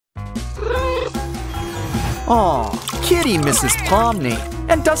Aw, Kitty misses Pomni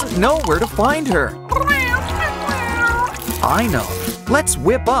and doesn't know where to find her. I know. Let's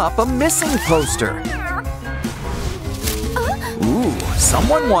whip up a missing poster. Ooh,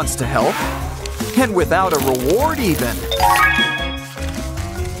 someone wants to help. And without a reward even.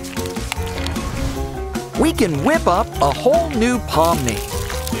 We can whip up a whole new Pomni.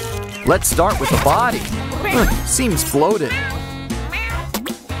 Let's start with the body. Seems bloated.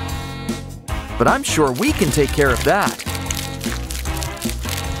 But I'm sure we can take care of that.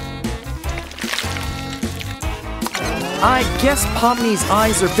 I guess Pomni's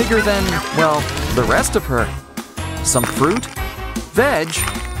eyes are bigger than, well, the rest of her. Some fruit, veg,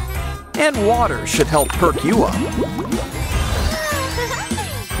 and water should help perk you up.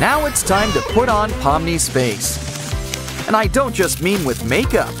 Now it's time to put on Pomni's face. And I don't just mean with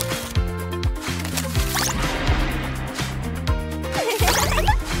makeup.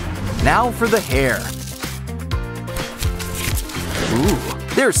 Now for the hair.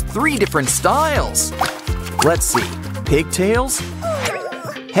 Ooh, there's 3 different styles. Let's see, pigtails,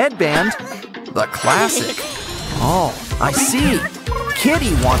 headband, the classic. Oh, I see.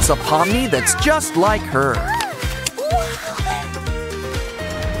 Kitty wants a Pomni that's just like her.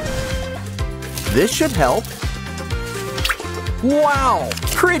 This should help. Wow,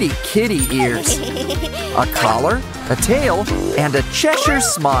 pretty kitty ears. A collar, a tail, and a Cheshire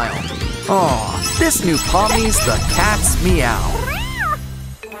smile. Aw, this new Pomni's the cat's meow.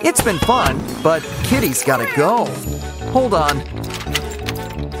 It's been fun, but Kitty's gotta go. Hold on.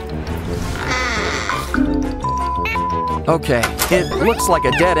 Okay, it looks like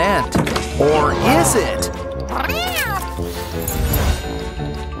a dead end. Or is it?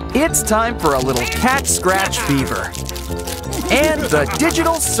 It's time for a little cat scratch fever. And the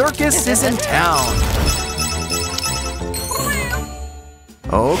Digital Circus is in town.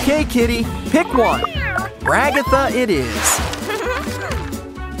 Okay, Kitty, pick one. Ragatha it is.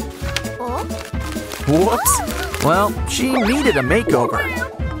 Whoops. Well, she needed a makeover.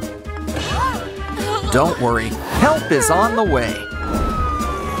 Don't worry, help is on the way.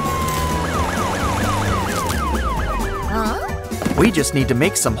 We just need to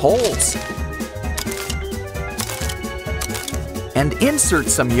make some holes. And insert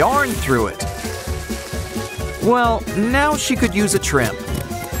some yarn through it. Well, now she could use a trim.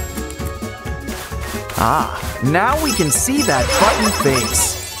 Ah, now we can see that button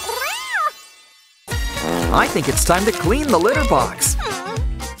face. I think it's time to clean the litter box.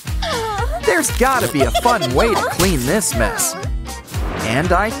 There's gotta be a fun way to clean this mess.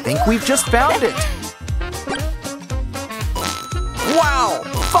 And I think we've just found it. Wow,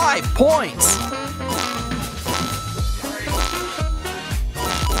 5 points.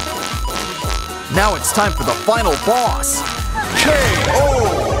 Now it's time for the final boss.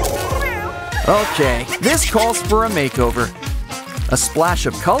 KO! Okay, this calls for a makeover. A splash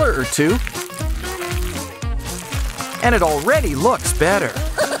of color or two. And it already looks better.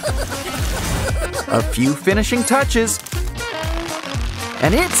 A few finishing touches.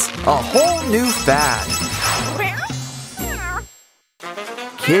 And it's a whole new fad.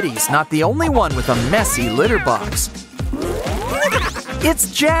 Kitty's not the only one with a messy litter box.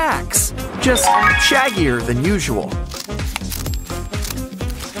 It's Jax, just shaggier than usual.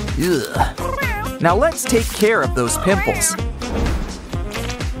 Ugh. Now let's take care of those pimples.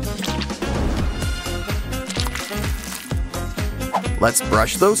 Let's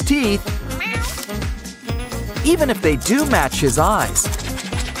brush those teeth. Even if they do match his eyes.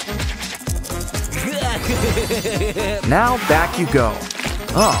 Now back you go.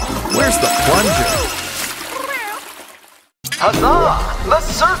 Oh, where's the plunger? Huzzah! The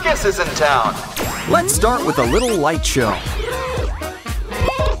circus is in town! Let's start with a little light show.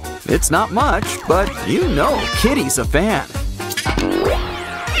 It's not much, but you know Kitty's a fan.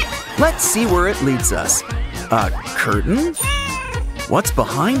 Let's see where it leads us. A curtain? What's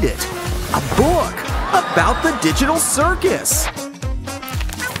behind it? A book about the Digital Circus.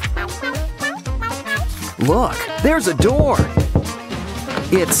 Look, there's a door.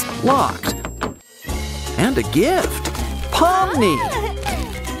 It's locked. And a gift. Pomni!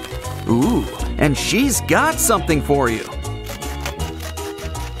 Ooh, and she's got something for you.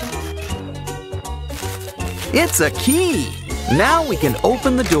 It's a key. Now we can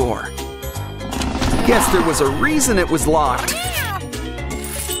open the door. Guess there was a reason it was locked.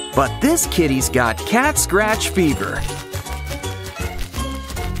 But this kitty's got cat scratch fever.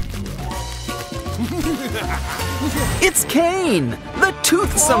 It's Kane, the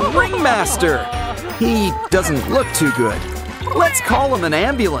toothsome ringmaster. He doesn't look too good. Let's call him an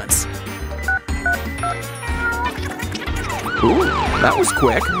ambulance. Ooh, that was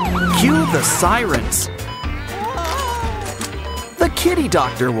quick. Cue the sirens. The kitty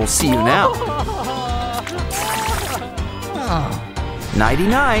doctor will see you now.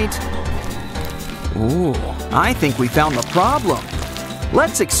 Nighty-night. Ooh, I think we found the problem.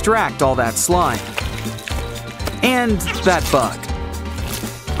 Let's extract all that slime. And that bug.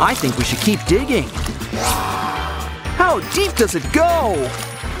 I think we should keep digging. How deep does it go?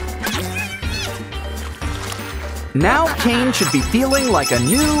 Now Kane should be feeling like a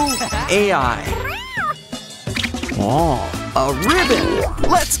new AI. Oh, a ribbon.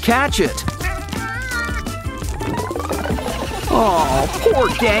 Let's catch it. Oh, poor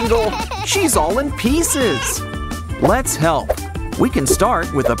Gangle. She's all in pieces. Let's help. We can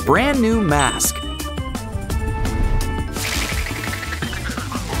start with a brand new mask.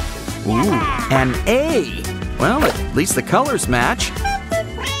 Ooh, an A. Well, at least the colors match.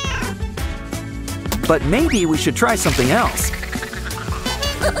 But maybe we should try something else.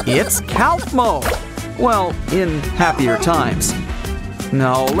 It's Kaufmo. Well, in happier times.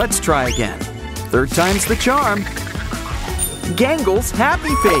 No, let's try again. Third time's the charm. Gangle's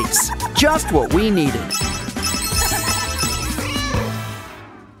happy face. Just what we needed.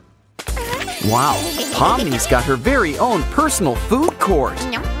 Wow, Pomni's got her very own personal food court.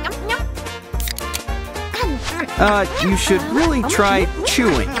 You should really try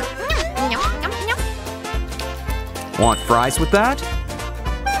chewing. Want fries with that?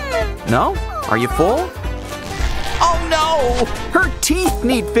 No? Are you full? Oh no! Her teeth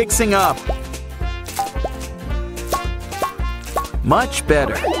need fixing up. Much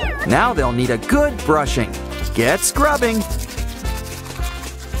better. Now they'll need a good brushing. Get scrubbing.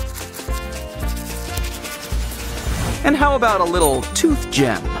 And how about a little tooth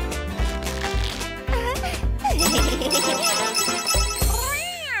gem?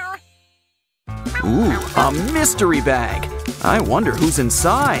 Ooh, a mystery bag. I wonder who's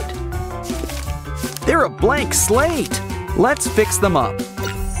inside. They're a blank slate. Let's fix them up.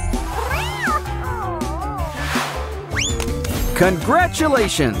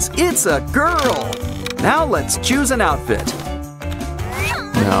 Congratulations, it's a girl. Now let's choose an outfit.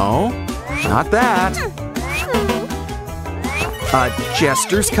 No, not that. A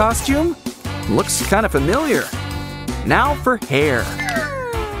jester's costume? Looks kind of familiar. Now for hair.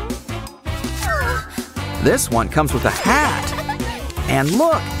 This one comes with a hat. And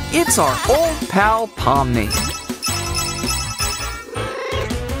look, it's our old pal Pomni.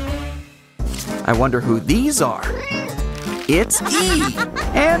 I wonder who these are. It's E.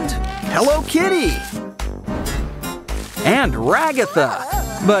 And Hello Kitty. And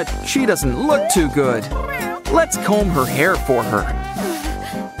Ragatha. But she doesn't look too good. Let's comb her hair for her.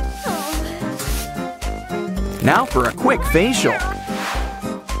 Now for a quick facial.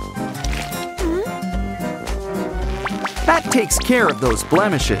 That takes care of those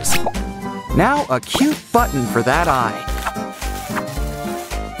blemishes. Now a cute button for that eye.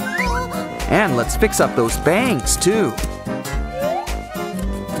 And let's fix up those bangs too.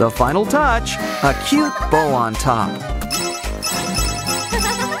 The final touch, a cute bow on top.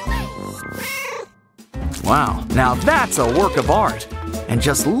 Wow, now that's a work of art. And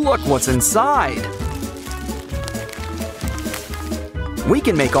just look what's inside. We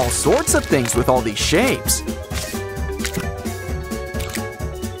can make all sorts of things with all these shapes.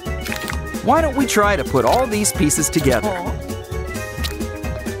 Why don't we try to put all these pieces together?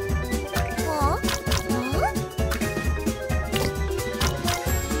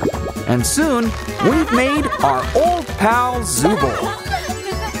 And soon, we've made our old pal Zooble.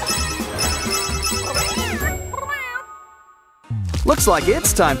 Looks like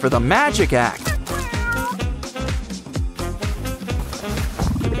it's time for the magic act.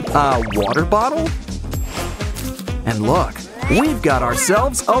 A water bottle? And look, we've got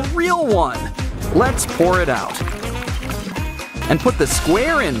ourselves a real one. Let's pour it out. And put the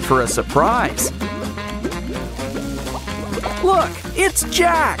square in for a surprise. Look, it's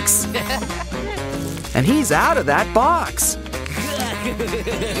Jax. And he's out of that box.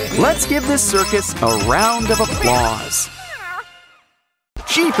 Let's give this circus a round of applause.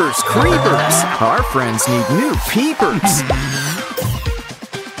 Jeepers creepers! Our friends need new peepers.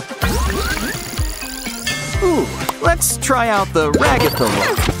 Ooh, let's try out the Ragatha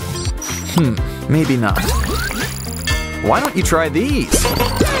look. Maybe not. Why don't you try these?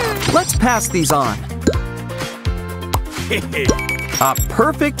 Let's pass these on. A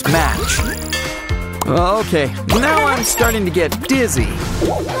perfect match. Okay, now I'm starting to get dizzy.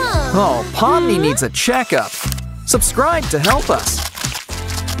 Oh, Pomni needs a checkup. Subscribe to help us.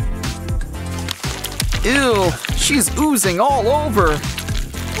 Ew, she's oozing all over.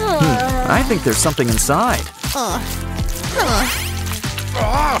 I think there's something inside.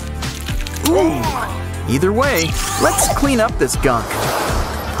 Ooh. Either way, let's clean up this gunk.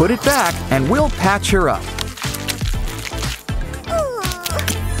 Put it back and we'll patch her up.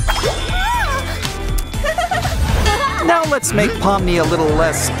 Now let's make Pomni a little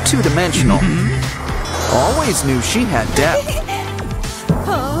less two-dimensional. Always knew she had depth.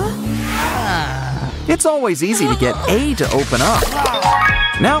 It's always easy to get A to open up.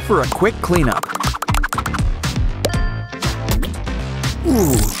 Now for a quick cleanup.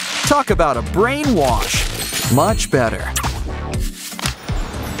 Ooh, talk about a brainwash. Much better.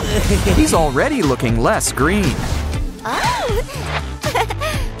 He's already looking less green.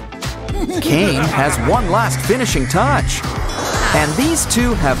 Kane has one last finishing touch. And these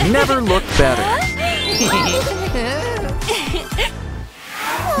two have never looked better.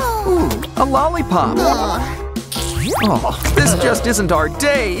 Ooh, a lollipop. Oh, this just isn't our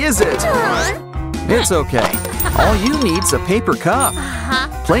day, is it? It's okay. All you need's a paper cup.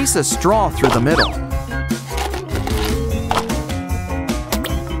 Place a straw through the middle.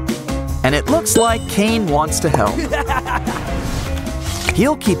 And it looks like Kane wants to help.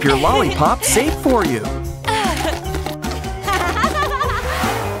 He'll keep your lollipop safe for you.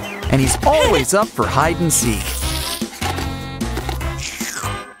 And he's always up for hide and seek.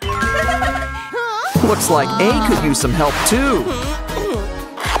 Looks like A could use some help too.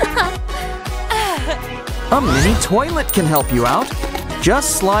 A mini toilet can help you out.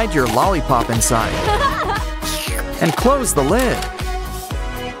 Just slide your lollipop inside. And close the lid.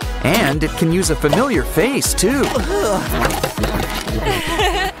 And it can use a familiar face too.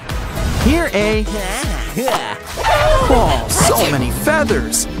 Here, A. Oh, so many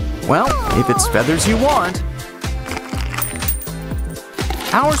feathers. Well, if it's feathers you want.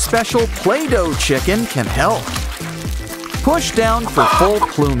 Our special Play-Doh chicken can help. Push down for full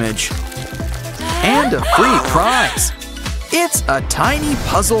plumage. And a free prize. It's a tiny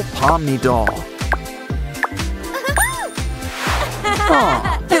puzzle Pomni doll.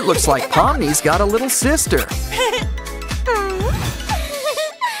 Oh, it looks like Pomni's got a little sister.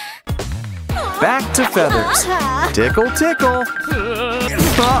 Back to feathers. Tickle, tickle.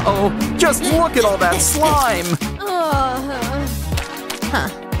 Uh-oh, just look at all that slime.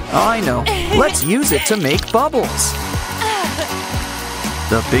 I know. Let's use it to make bubbles.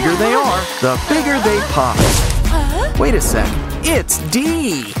 The bigger they are, the bigger they pop. Wait a sec. It's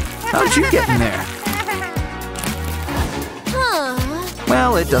D. How'd you get in there?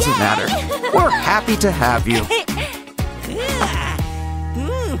 Well, it doesn't matter. We're happy to have you.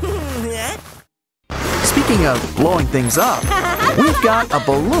 Speaking of blowing things up, we've got a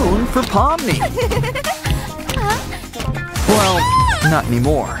balloon for Pomni. Well, not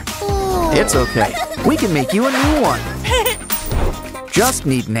anymore. It's okay. We can make you a new one. Just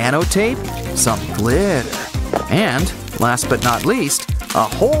need nanotape, some glitter, and, last but not least, a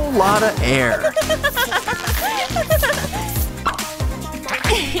whole lot of air.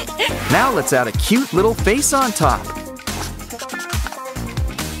 Now let's add a cute little face on top.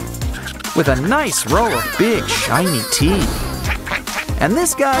 With a nice row of big shiny teeth. And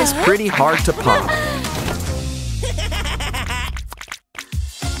this guy's pretty hard to pop.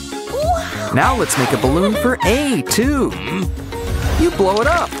 Now let's make a balloon for A too. You blow it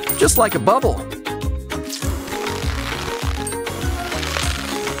up, just like a bubble.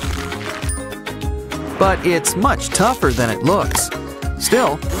 But it's much tougher than it looks.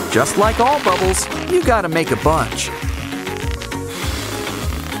 Still, just like all bubbles, you gotta make a bunch.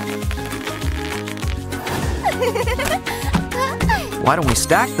 Why don't we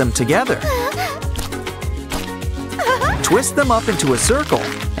stack them together? Twist them up into a circle,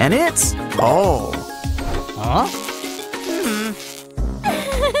 and it's... oh. Huh?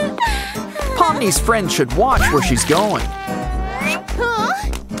 Pomni's friend should watch where she's going.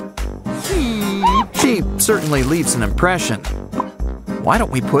 She certainly leaves an impression. Why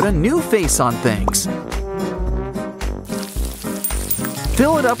don't we put a new face on things?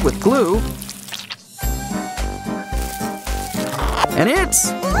 Fill it up with glue. And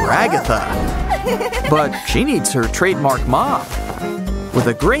it's Ragatha. But she needs her trademark mop. With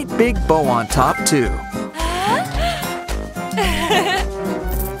a great big bow on top, too.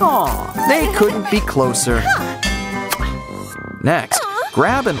 Aw, they couldn't be closer. Next,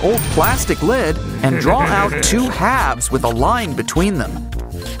 grab an old plastic lid and draw out two halves with a line between them.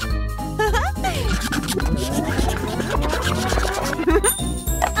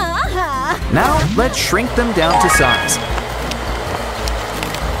 Now, let's shrink them down to size.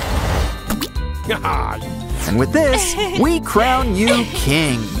 And with this, we crown you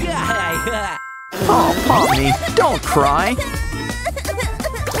king. Oh, Pomni, don't cry.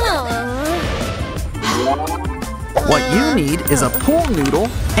 What you need is a pool noodle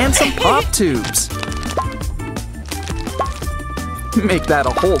and some pop tubes. Make that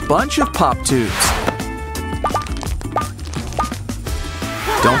a whole bunch of pop tubes.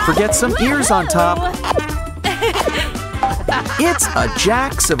 Don't forget some ears on top. It's a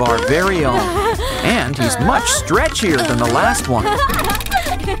Jax of our very own. And he's much stretchier than the last one.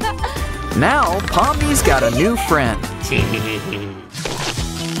 Now, Pomni's got a new friend.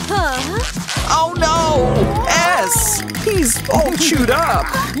 Oh no! S! He's all chewed up.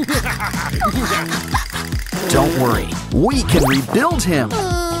 Don't worry, we can rebuild him.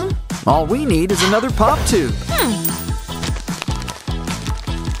 All we need is another pop tube.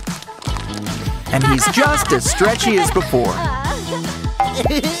 And he's just as stretchy as before.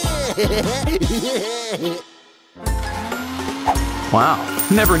 Wow,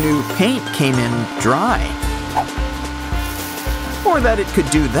 never knew paint came in dry. Or that it could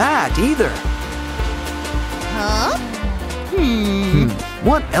do that either.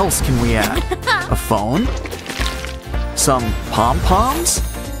 What else can we add? A phone? Some pom-poms?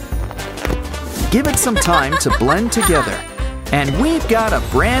 Give it some time to blend together. And we've got a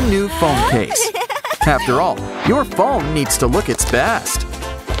brand new phone case. After all, your phone needs to look its best.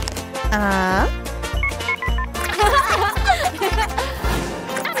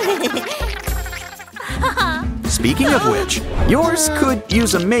 Speaking of which, yours could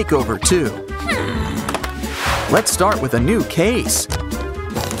use a makeover too. Let's start with a new case.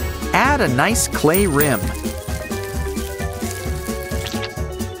 Add a nice clay rim.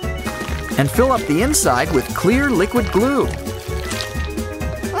 And fill up the inside with clear liquid glue.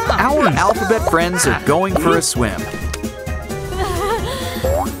 Our alphabet friends are going for a swim.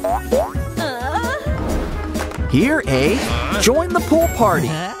 Here, A, join the pool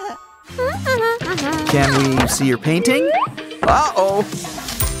party. Can we see your painting? Uh-oh.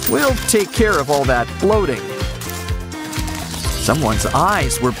 We'll take care of all that floating. Someone's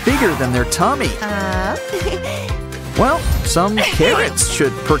eyes were bigger than their tummy. Well, some carrots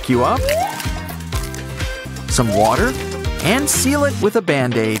should perk you up. Some water, and seal it with a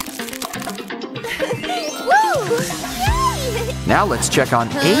Band-Aid. Now let's check on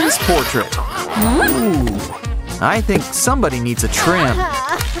A's portrait. Ooh, I think somebody needs a trim.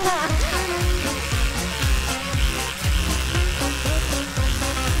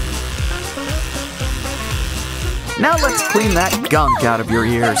 Now let's clean that gunk out of your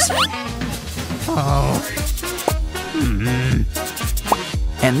ears.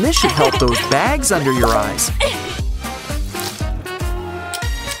 And this should help those bags under your eyes.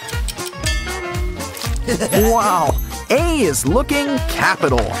 Wow, A is looking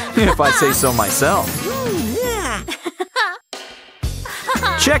capital, if I say so myself.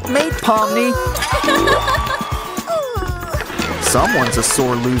 Checkmate, Pomni. Someone's a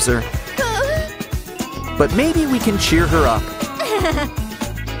sore loser. But maybe we can cheer her up.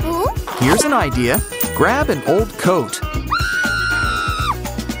 Here's an idea. Grab an old coat.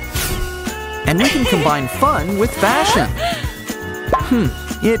 And we can combine fun with fashion.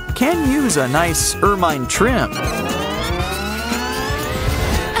 It can use a nice ermine trim.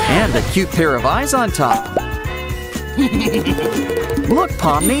 And a cute pair of eyes on top. Look,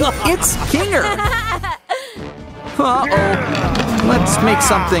 Pomni, it's Kinger. Uh-oh. Let's make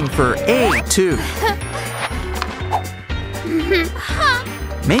something for A, too.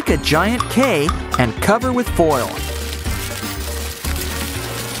 Make a giant K and cover with foil.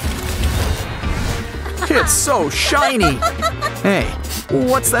 It's so shiny. Hey,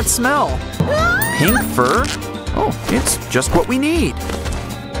 what's that smell? Pink fur? Oh, it's just what we need.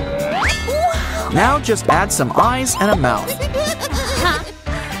 Now just add some eyes and a mouth.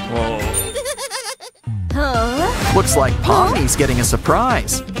 Looks like Pomni's getting a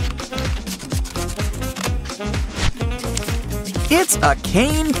surprise. It's a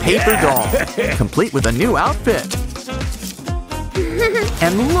cane paper doll, complete with a new outfit.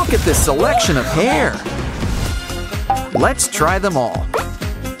 And look at this selection of hair. Let's try them all.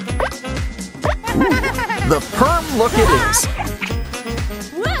 Ooh, the perm look it is.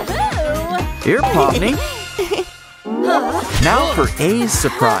 Here, Pomni. Now for A's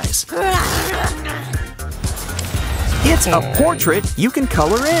surprise. It's a portrait you can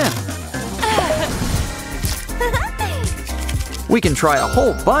color in. We can try a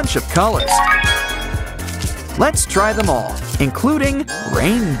whole bunch of colors. Let's try them all, including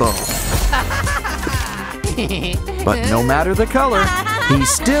rainbow. But no matter the color, he's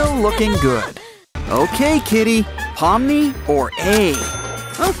still looking good. Okay, kitty, Pomni or A?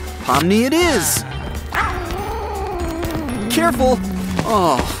 Oh, Pomni it is. Careful.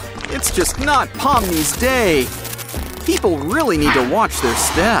 Oh, it's just not Pomni's day. People really need to watch their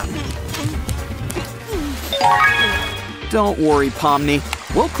step. Don't worry, Pomni.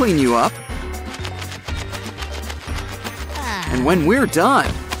 We'll clean you up. And when we're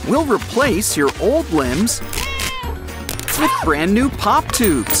done, we'll replace your old limbs with brand new pop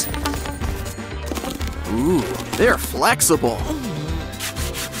tubes. Ooh, they're flexible.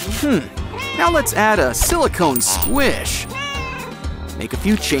 Now let's add a silicone squish. Make a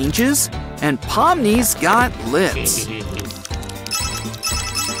few changes, and Pomni's got lips.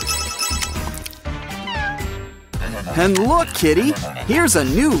 And look, Kitty, here's a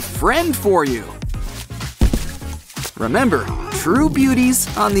new friend for you. Remember, true beauty's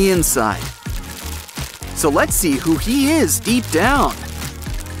on the inside. So let's see who he is deep down.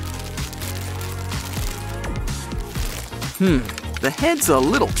 The head's a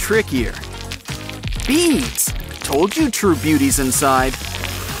little trickier. Beads! Told you true beauty's inside.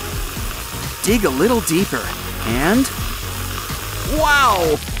 Dig a little deeper, and...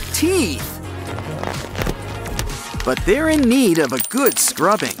 wow! Teeth! But they're in need of a good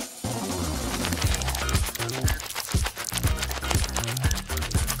scrubbing.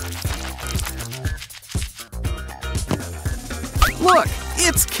 Look,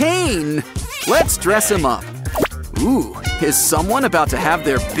 it's Kane! Let's dress him up. Ooh, is someone about to have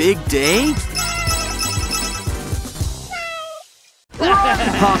their big day? Run,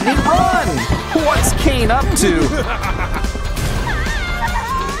 Pomni, run! What's Kane up to?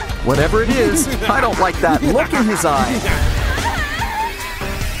 Whatever it is, I don't like that look in his eye.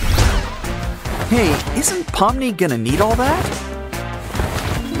 Hey, isn't Pomni gonna need all that?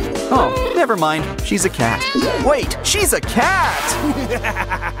 Oh, never mind. She's a cat. Wait, she's a cat!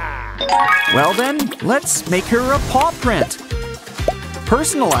 Well then, let's make her a paw print.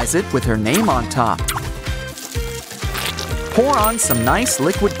 Personalize it with her name on top. Pour on some nice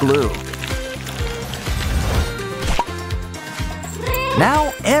liquid glue.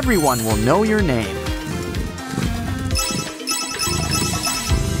 Now everyone will know your name.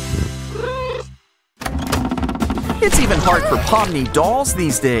 It's even hard for Pomni dolls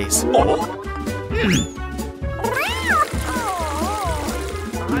these days.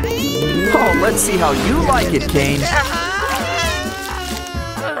 Oh, let's see how you like it, Kane.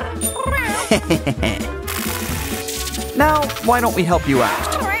 Now, why don't we help you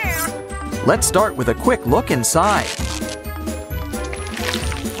out? Let's start with a quick look inside.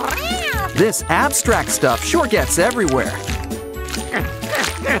 This abstract stuff sure gets everywhere.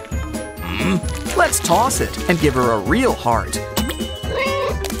 Let's toss it and give her a real heart.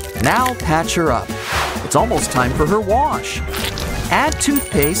 Now patch her up. It's almost time for her wash. Add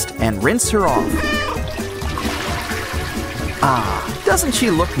toothpaste and rinse her off. Ah, doesn't she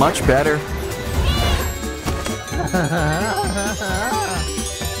look much better?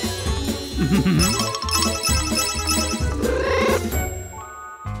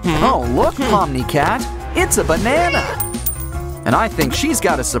 Oh, look, Pomni Cat. It's a banana. And I think she's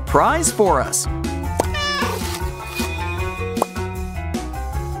got a surprise for us.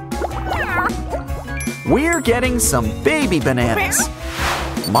 We're getting some baby bananas.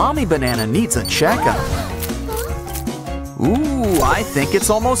 Mommy banana needs a checkup. Ooh, I think it's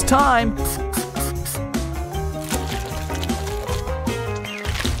almost time.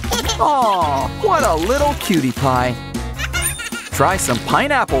 Aw, what a little cutie pie. Try some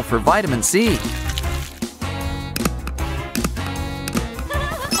pineapple for vitamin C.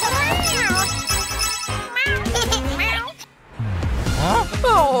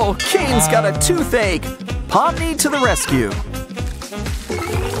 Oh, Kane's got a toothache. Pomni to the rescue.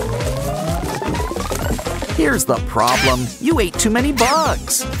 Here's the problem. You ate too many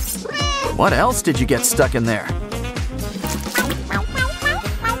bugs. What else did you get stuck in there?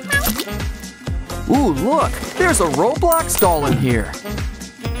 Ooh, look, there's a Roblox doll in here.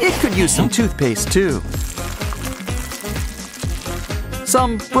 It could use some toothpaste too.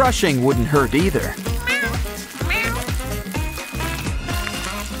 Some brushing wouldn't hurt either.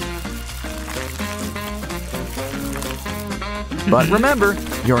 But remember,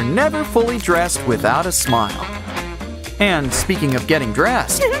 you're never fully dressed without a smile. And speaking of getting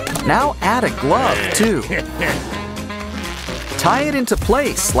dressed, now add a glove too. Tie it into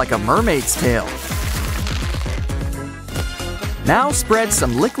place like a mermaid's tail. Now spread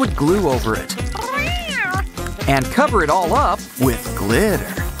some liquid glue over it. And cover it all up with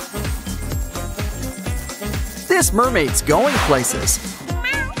glitter. This mermaid's going places.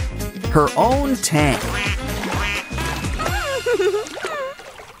 Her own tank.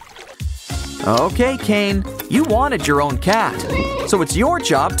 Okay, Kane, you wanted your own cat, so it's your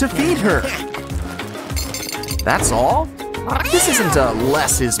job to feed her. That's all? This isn't a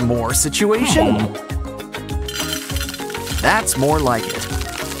less is more situation. That's more like it.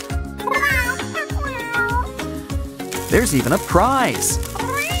 There's even a prize.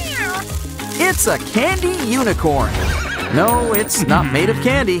 It's a candy unicorn. No, it's not made of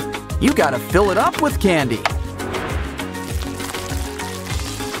candy. You gotta fill it up with candy.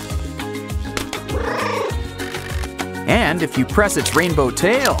 And if you press its rainbow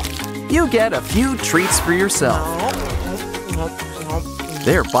tail, you get a few treats for yourself.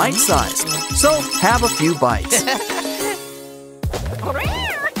 They're bite-sized, so have a few bites.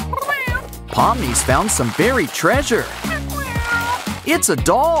 Pomni's found some buried treasure. It's a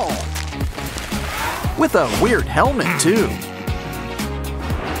doll. With a weird helmet, too.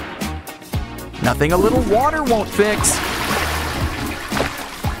 Nothing a little water won't fix.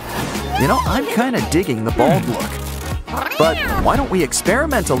 You know, I'm kind of digging the bald look. But why don't we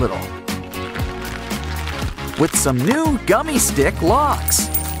experiment a little? With some new gummy stick locks.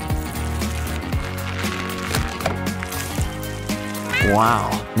 Wow,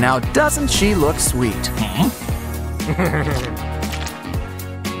 now doesn't she look sweet?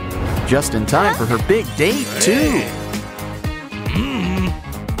 Just in time for her big date, too.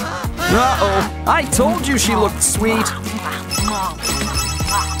 Uh-oh, I told you she looked sweet.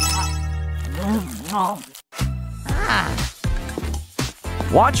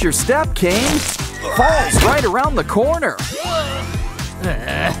 Watch your step, Kane. Falls right around the corner.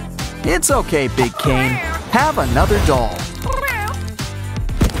 It's okay, Big Kane. Have another doll.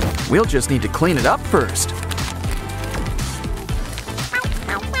 We'll just need to clean it up first.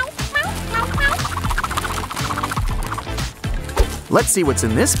 Let's see what's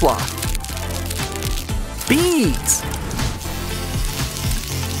in this block. Beads!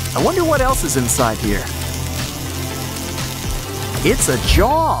 I wonder what else is inside here. It's a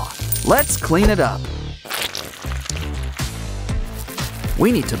jaw. Let's clean it up.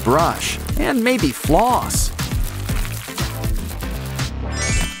 We need to brush and maybe floss.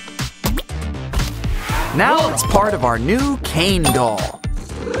 Now it's part of our new cane doll.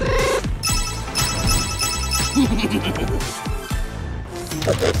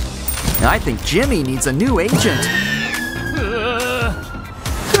 I think Jimmy needs a new agent.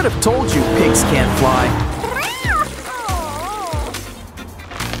 Could have told you pigs can't fly.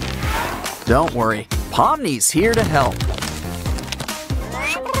 Don't worry, Pomni's here to help.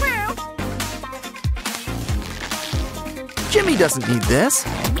 Jimmy doesn't need this.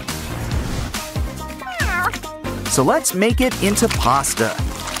 So let's make it into pasta.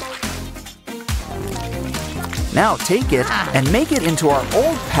 Now take it and make it into our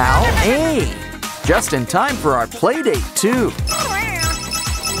old pal A. Just in time for our play date, too.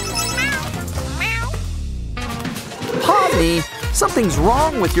 Pomni, something's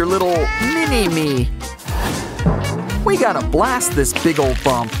wrong with your little mini-me. We gotta blast this big old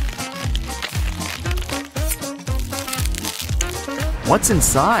bump. What's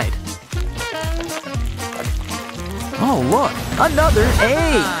inside? Oh, look, another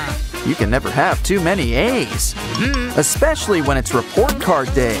A. You can never have too many A's, especially when it's report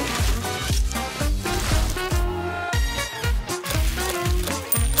card day.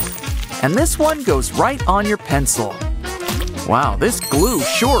 And this one goes right on your pencil. Wow, this glue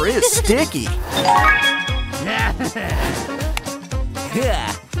sure is sticky.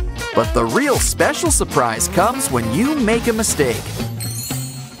 But the real special surprise comes when you make a mistake.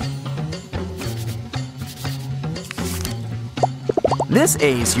 This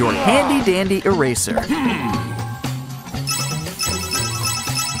A's your handy-dandy eraser.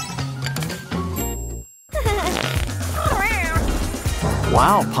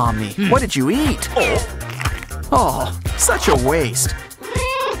 Wow, Pomni, what did you eat? Oh, such a waste.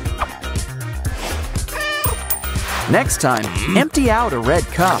 Next time, empty out a red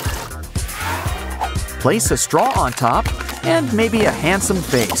cup. Place a straw on top and maybe a handsome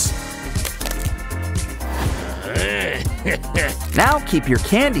face. Now keep your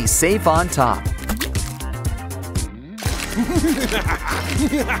candy safe on top.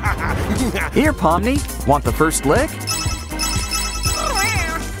 Here, Pomni, want the first lick?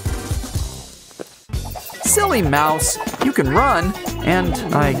 Silly mouse, you can run, and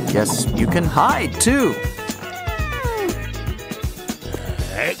I guess you can hide too.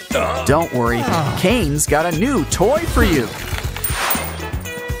 Don't worry, Kane's got a new toy for you.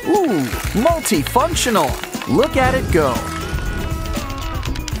 Ooh, multifunctional. Look at it go.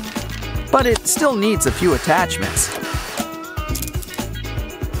 But it still needs a few attachments.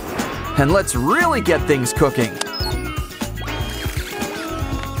 And let's really get things cooking.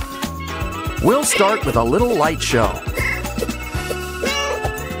 We'll start with a little light show.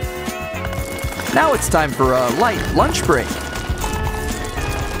 Now it's time for a light lunch break.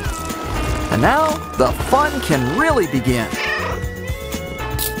 And now the fun can really begin.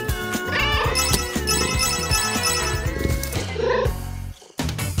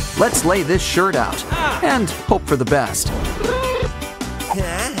 Let's lay this shirt out and hope for the best.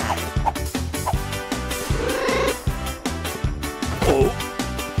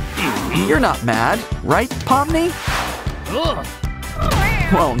 You're not mad, right, Pomni?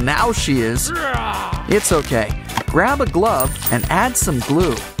 Well, now she is. It's okay. Grab a glove and add some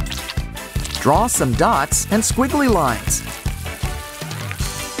glue. Draw some dots and squiggly lines.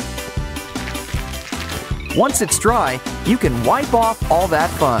 Once it's dry, you can wipe off all that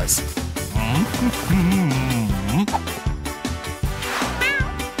fuzz.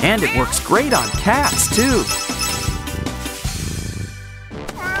 And it works great on cats, too.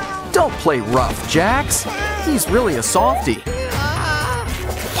 Don't play rough, Jax. He's really a softie.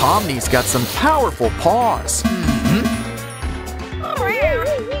 Pomni's got some powerful paws.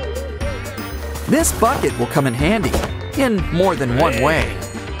 This bucket will come in handy in more than one way.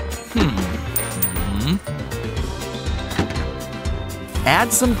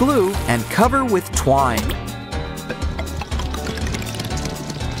 Add some glue and cover with twine.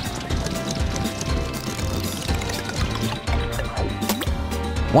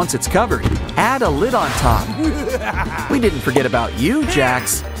 Once it's covered, add a lid on top. We didn't forget about you,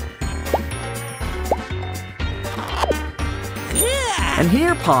 Jax. And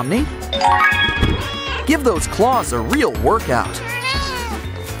here, Pomni, give those claws a real workout.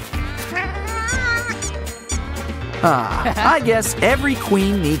 I guess every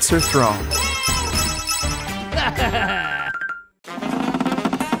queen needs her throne.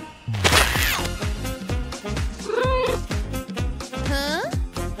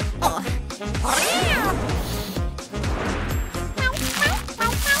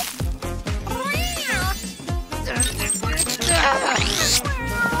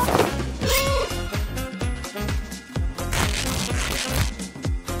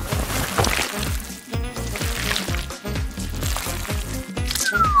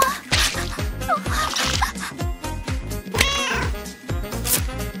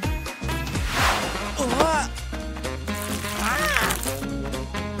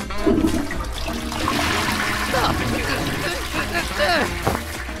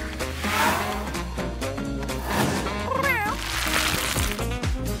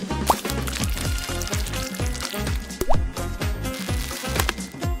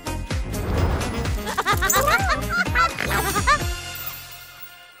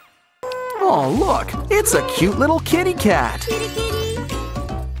 Oh, look, it's a cute little kitty cat.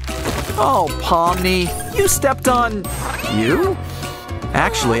 Oh, Pomni, you stepped on... you?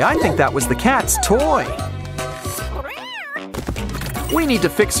 Actually, I think that was the cat's toy. We need to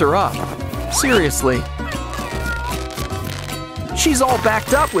fix her up. Seriously. She's all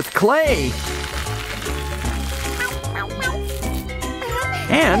backed up with clay.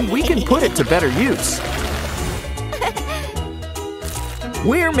 And we can put it to better use.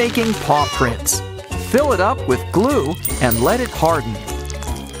 We're making paw prints. Fill it up with glue and let it harden.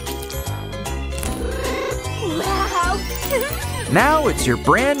 Now it's your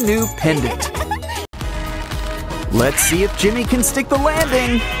brand new pendant. Let's see if Jimmy can stick the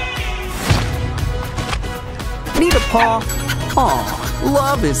landing. Need a paw? Aw,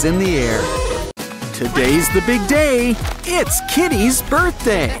 love is in the air. Today's the big day. It's Kitty's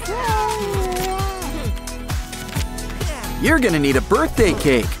birthday. You're gonna need a birthday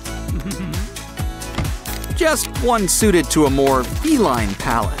cake. Just one suited to a more feline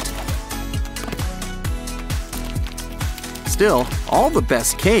palate. Still, all the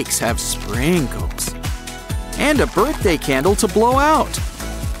best cakes have sprinkles. And a birthday candle to blow out.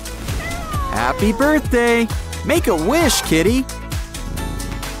 Happy birthday! Make a wish, Kitty.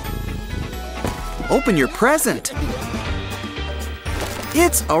 Open your present.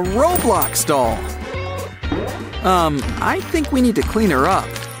 It's a Roblox doll. I think we need to clean her up.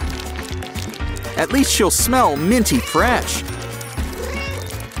 At least she'll smell minty fresh.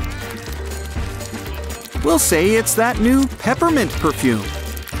 We'll say it's that new peppermint perfume.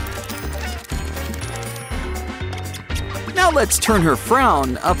 Now let's turn her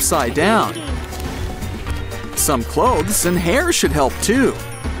frown upside down. Some clothes and hair should help too.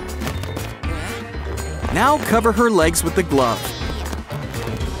 Now cover her legs with the glove.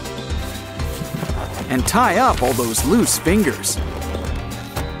 And tie up all those loose fingers.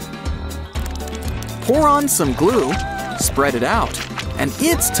 Pour on some glue, spread it out, and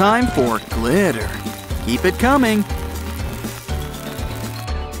it's time for glitter. Keep it coming.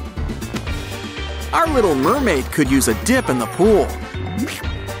 Our little mermaid could use a dip in the pool.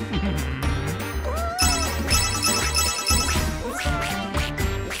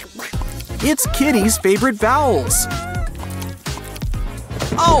 It's Kitty's favorite vowels.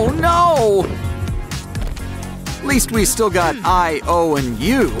 Oh no! least we still got I, O, and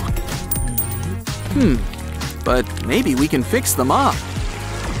U. But maybe we can fix them up.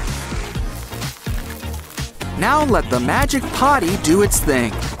 Now let the magic potty do its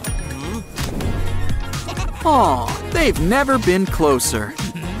thing. Aw, they've never been closer.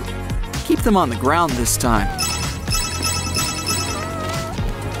 Keep them on the ground this time.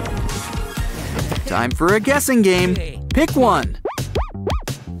 Time for a guessing game. Pick one.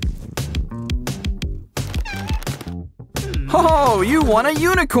 Oh, you won a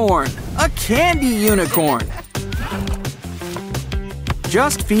unicorn! A candy unicorn!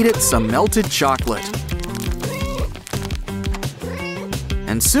 Just feed it some melted chocolate.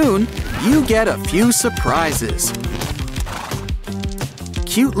 And soon, you get a few surprises.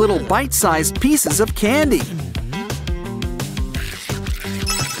 Cute little bite-sized pieces of candy.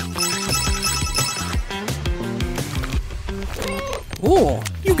 Oh,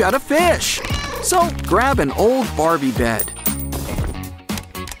 you got a fish! So grab an old Barbie bed.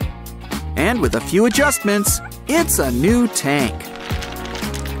 And with a few adjustments, it's a new tank.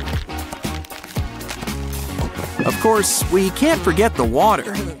 Of course, we can't forget the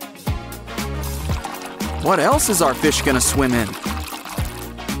water. What else is our fish gonna swim in?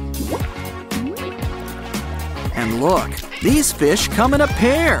 And look, these fish come in a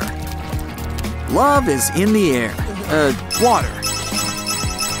pair. Love is in the air. Water.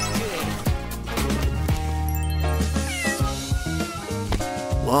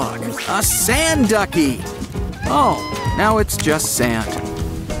 Look, a sand ducky. Oh, now it's just sand.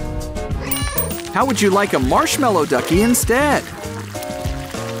 How would you like a marshmallow ducky instead?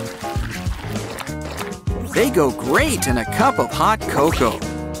 They go great in a cup of hot cocoa.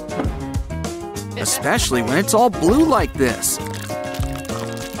 Especially when it's all blue like this.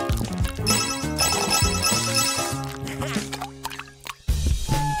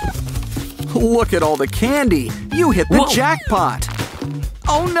 Look at all the candy! You hit the jackpot!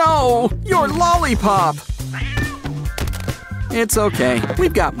 Oh no! Your lollipop! It's okay,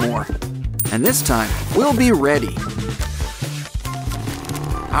 we've got more. And this time, we'll be ready.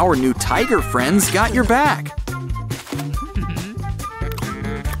 Our new tiger friends got your back.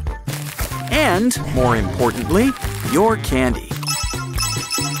 And, more importantly, your candy.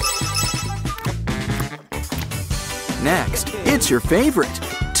 Next, it's your favorite,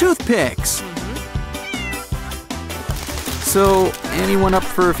 toothpicks. So, anyone up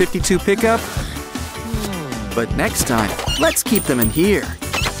for a 52 pickup? But next time, let's keep them in here.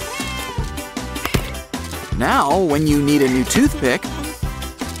 Now, when you need a new toothpick,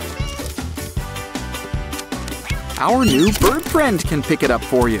 our new bird friend can pick it up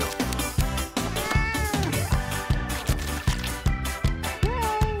for you.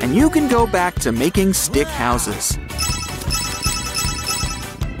 And you can go back to making stick houses.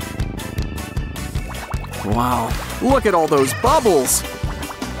 Wow, look at all those bubbles!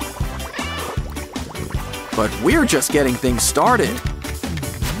 But we're just getting things started.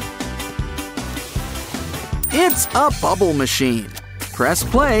 It's a bubble machine. Press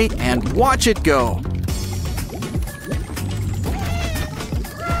play and watch it go.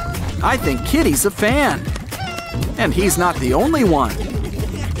 I think Kitty's a fan. And he's not the only one.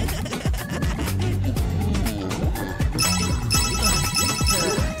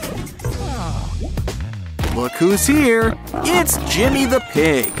 Look who's here. It's Jimmy the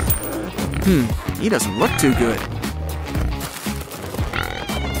pig. He doesn't look too good.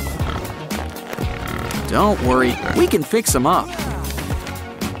 Don't worry, we can fix him up.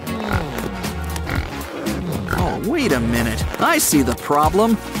 Oh, wait a minute. I see the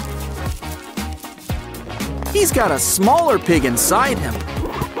problem. He's got a smaller pig inside him.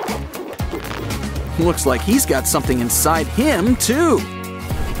 Looks like he's got something inside him, too.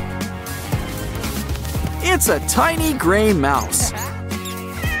 It's a tiny gray mouse.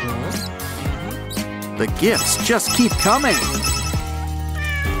 The gifts just keep coming.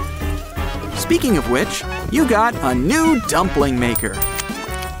 Speaking of which, you got a new dumpling maker.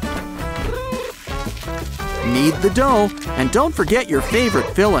 Knead the dough, and don't forget your favorite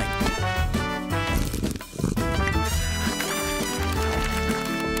filling.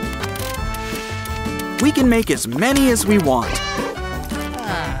 We can make as many as we want.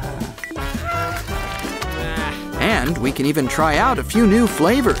 And we can even try out a few new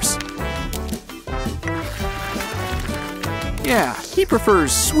flavors. Yeah, he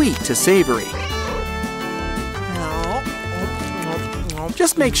prefers sweet to savory.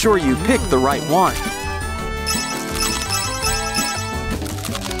 Just make sure you pick the right one.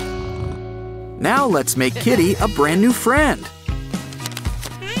 Now let's make Kitty a brand new friend.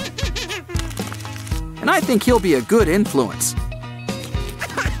 And I think he'll be a good influence.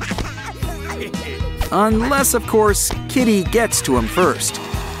 Unless, of course, Kitty gets to him first.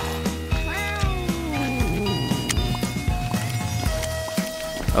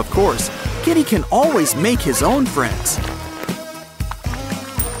 Of course, Kitty can always make his own friends.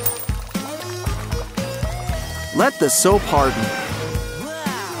 Let the soap harden.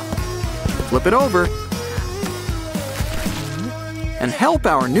 Flip it over. And help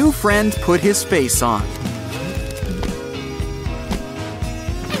our new friend put his face on.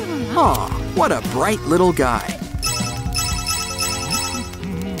 Aw, what a bright little guy.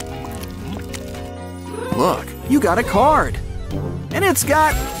 Look, you got a card. And it's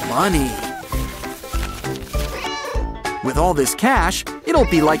got money. With all this cash, it'll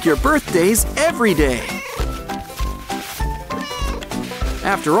be like your birthdays every day.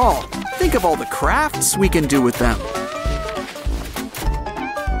 After all, think of all the crafts we can do with them.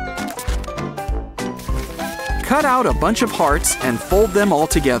 Cut out a bunch of hearts and fold them all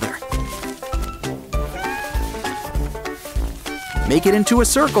together. Make it into a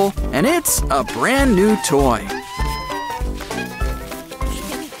circle, and it's a brand new toy.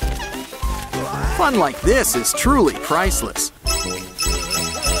 Fun like this is truly priceless.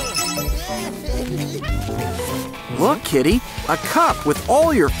 Look, Kitty, a cup with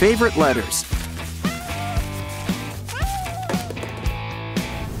all your favorite letters.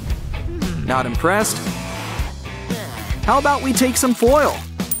 Not impressed? How about we take some foil?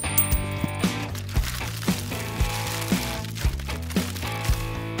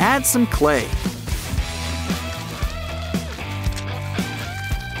 Add some clay.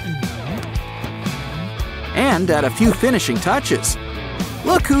 And add a few finishing touches.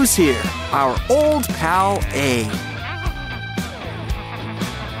 Look who's here, our old pal A.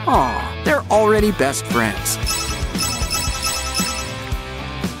 Aw, they're already best friends.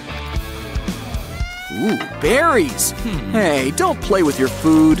 Ooh, berries! Hey, don't play with your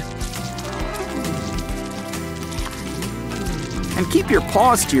food. And keep your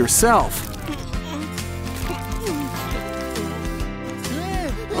paws to yourself.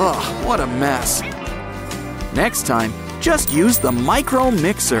 Ugh, what a mess. Next time, just use the micro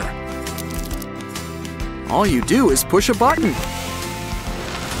mixer. All you do is push a button.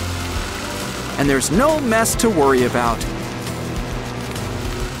 And there's no mess to worry about.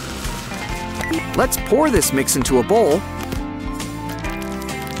 Let's pour this mix into a bowl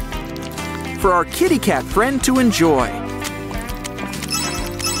for our kitty cat friend to enjoy.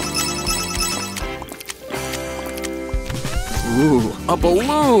 Ooh, a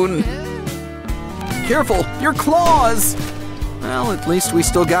balloon! Careful, your claws! Well, at least we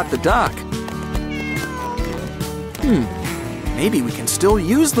still got the duck. Maybe we can still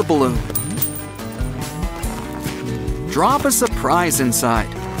use the balloon. Drop a surprise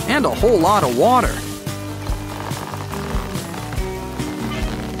inside, and a whole lot of water.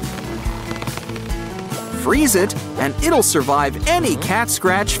 Freeze it, and it'll survive any cat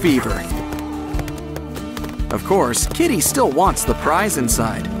scratch fever. Of course, Kitty still wants the prize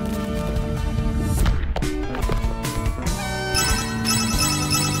inside.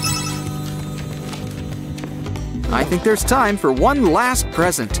 I think there's time for one last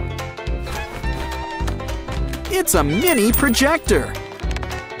present. It's a mini projector.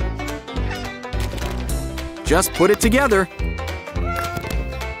 Just put it together.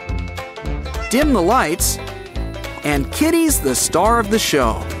 Dim the lights, and Kitty's the star of the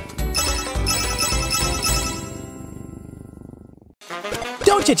show.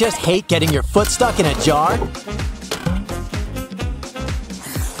 Don't you just hate getting your foot stuck in a jar?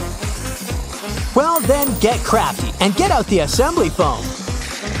 Well, then get crafty and get out the assembly foam.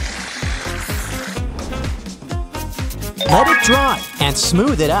 Let it dry and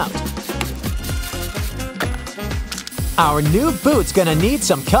smooth it out. Our new boot's gonna need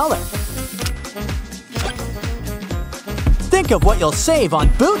some color. Think of what you'll save on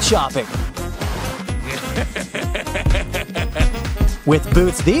boot shopping. With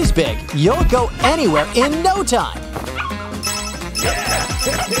boots these big, you'll go anywhere in no time.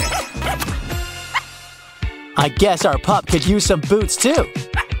 I guess our pup could use some boots too.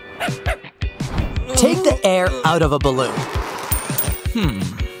 Take the air out of a balloon.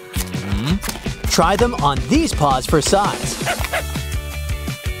 Try them on these paws for size.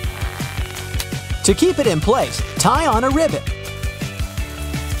 To keep it in place, tie on a ribbon.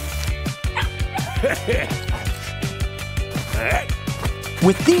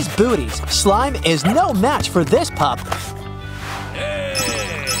 With these booties, slime is no match for this pup.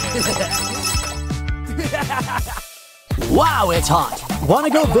 Wow, it's hot! Want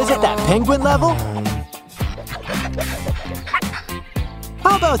to go visit that penguin level?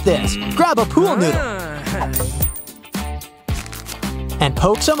 How about this? Grab a pool noodle and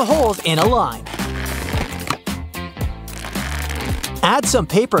poke some holes in a line. Add some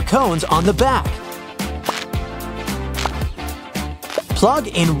paper cones on the back. Plug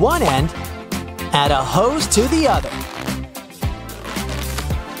in one end, add a hose to the other.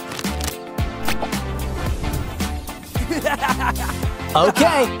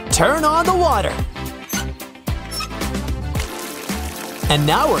 Okay, turn on the water. And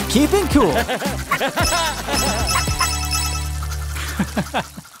now we're keeping cool.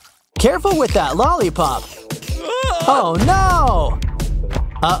 Careful with that lollipop. Oh no!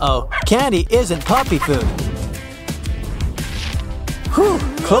 Uh-oh, candy isn't puppy food. Whew,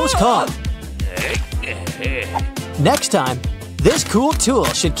 close call. Next time, this cool tool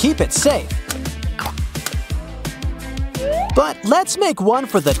should keep it safe. But let's make one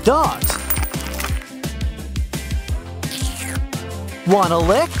for the dogs. Want a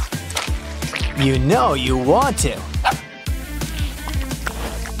lick? You know you want to.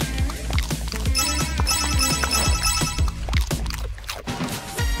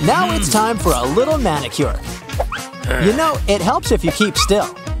 Now it's time for a little manicure. You know, it helps if you keep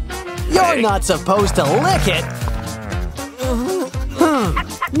still. You're not supposed to lick it.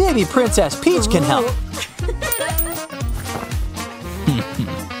 Maybe Princess Peach can help.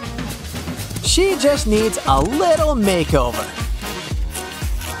 She just needs a little makeover.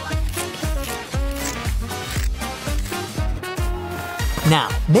 Now,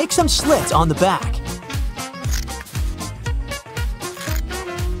 make some slits on the back.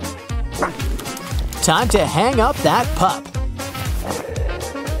 Time to hang up that pup.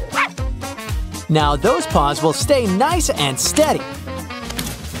 Now those paws will stay nice and steady.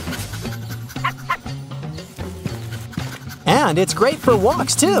 And it's great for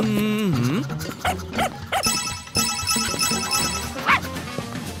walks too.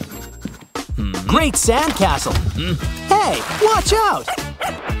 Great sandcastle. Hey, watch out!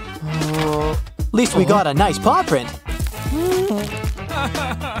 At least we got a nice paw print.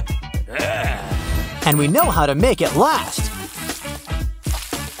 And we know how to make it last.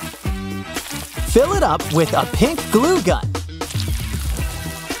 Fill it up with a pink glue gun.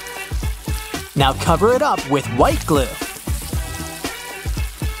 Now cover it up with white glue.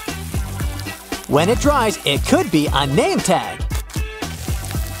 When it dries, it could be a name tag.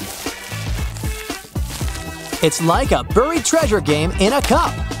 It's like a buried treasure game in a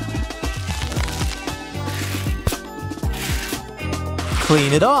cup.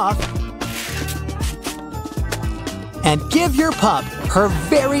 Clean it off. And give your pup her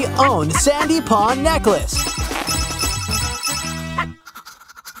very own sandy paw necklace.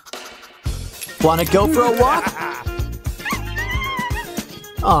 Want to go for a walk?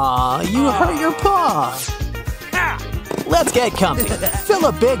 Aw, you hurt your paw. Let's get comfy. Fill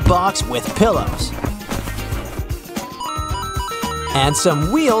a big box with pillows. And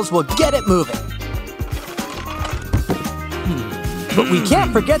some wheels will get it moving. But we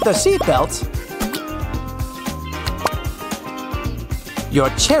can't forget the seatbelts. Your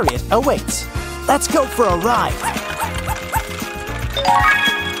chariot awaits. Let's go for a ride.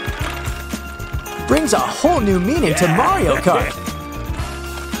 Brings a whole new meaning to Mario Kart.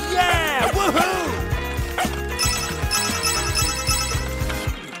 Yeah! Woohoo!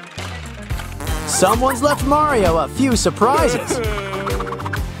 Someone's left Mario a few surprises.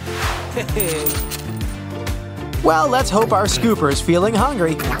 Well, let's hope our scooper's feeling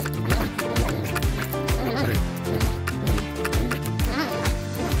hungry.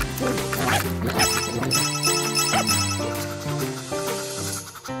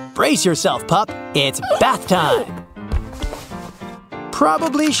 Brace yourself, pup. It's bath time.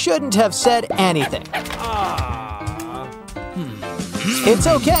 Probably shouldn't have said anything. It's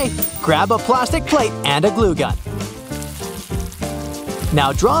okay. Grab a plastic plate and a glue gun.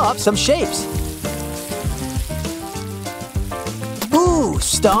 Now draw up some shapes. Ooh,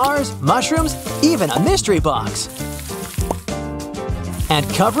 stars, mushrooms, even a mystery box. And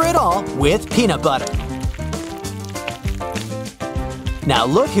cover it all with peanut butter. Now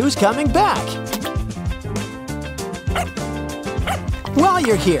look who's coming back. While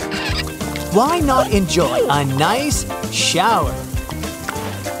you're here, why not enjoy a nice shower?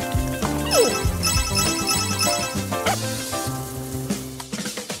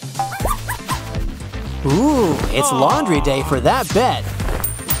 Ooh, it's laundry day for that bed.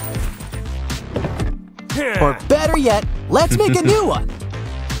 Or better yet, let's make a new one.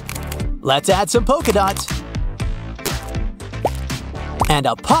 Let's add some polka dots. And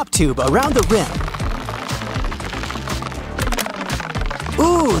a pop tube around the rim.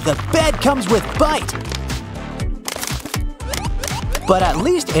 Ooh, the bed comes with bite. But at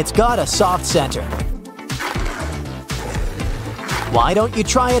least it's got a soft center. Why don't you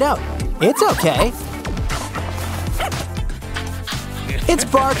try it out? It's okay. Its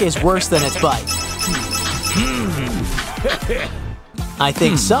bark is worse than its bite. I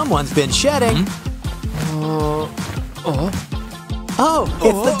think someone's been shedding. Oh,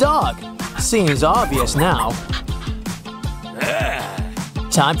 it's the dog. Seems obvious now.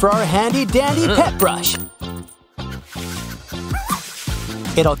 Time for our handy-dandy pet brush.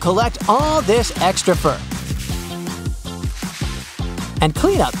 It'll collect all this extra fur. And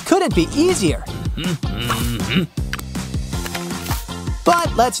cleanup couldn't be easier.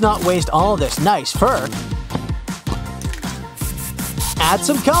 But let's not waste all this nice fur. Add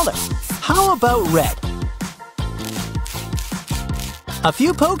some color. How about red? A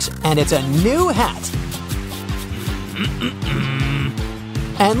few pokes and it's a new hat.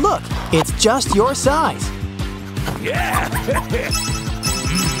 And look, it's just your size.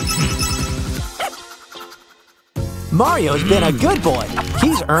 Mario's been a good boy.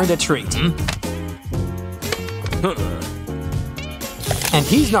 He's earned a treat. And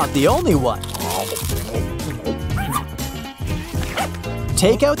he's not the only one.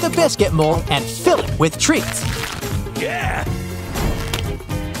 Take out the biscuit mold and fill it with treats.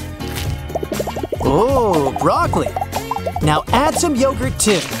 Oh, broccoli. Now add some yogurt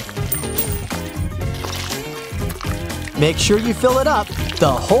too. Make sure you fill it up, the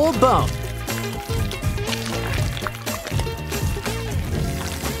whole bone.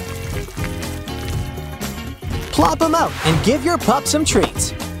 Plop them out and give your pup some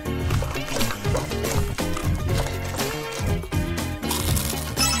treats.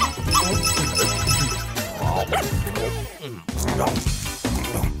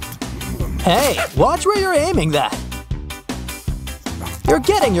 Hey, watch where you're aiming that. You're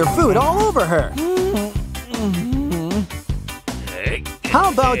getting your food all over her.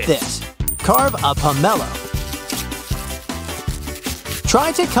 How about this? Carve a pomelo.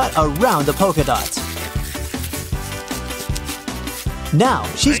 Try to cut around the polka dots. Now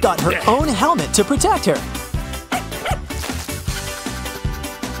she's got her own helmet to protect her.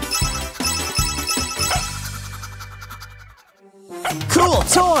 Cool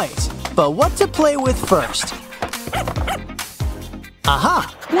toys! But what to play with first?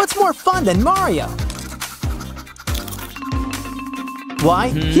 Aha! What's more fun than Mario? Why,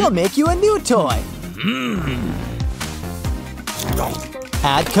 he'll make you a new toy.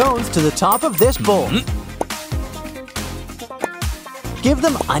 Add cones to the top of this bowl. Give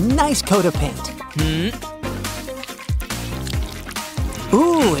them a nice coat of paint.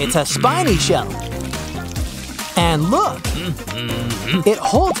 Ooh, it's a spiny shell. And look! It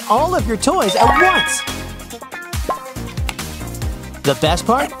holds all of your toys at once. The best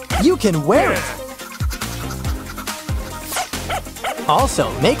part? You can wear it.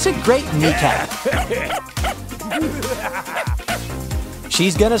 Also makes a great kneecap.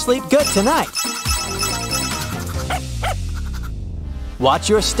 She's gonna sleep good tonight. Watch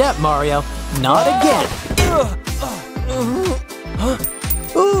your step, Mario. Not again.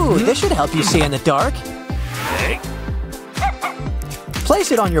 Ooh, this should help you see in the dark.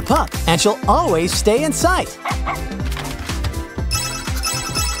 Place it on your pup, and she'll always stay in sight.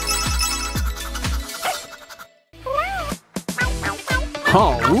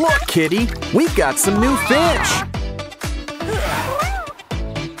 Oh, look, Kitty! We've got some new fish!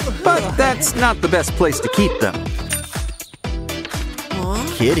 But that's not the best place to keep them.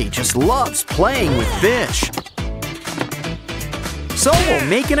 Kitty just loves playing with fish. So we'll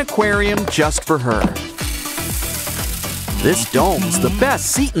make an aquarium just for her. This dome's the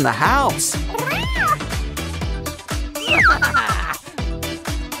best seat in the house.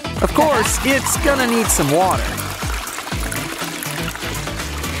 Of course, it's gonna need some water.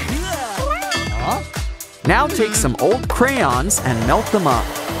 Now take some old crayons and melt them up.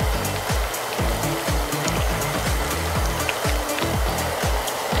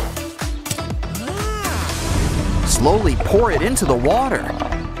 Slowly pour it into the water.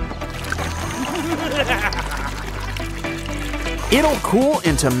 It'll cool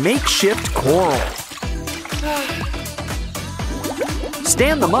into makeshift coral.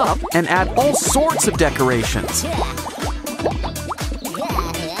 Stand them up and add all sorts of decorations.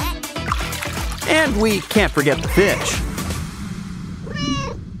 And we can't forget the fish.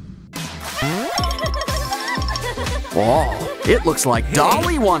 Oh, it looks like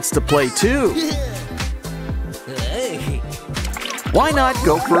Dolly wants to play too. Why not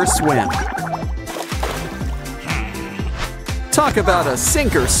go for a swim? Talk about a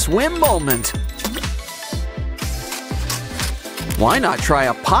sink or swim moment. Why not try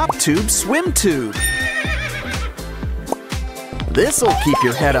a pop tube swim tube? This'll keep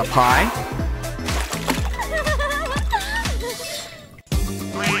your head up high.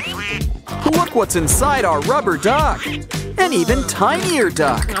 Look what's inside our rubber duck. And an even tinier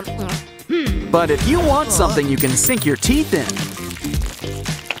duck. But if you want something you can sink your teeth in,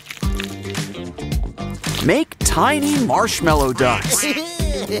 make tiny marshmallow ducks.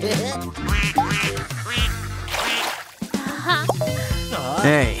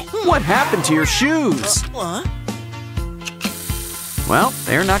 Hey, what happened to your shoes? Well,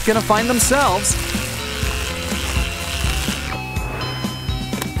 they're not gonna find themselves.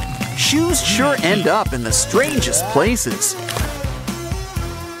 Shoes sure end up in the strangest places.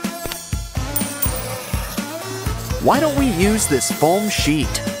 Why don't we use this foam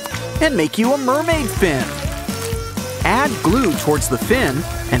sheet and make you a mermaid fin? Add glue towards the fin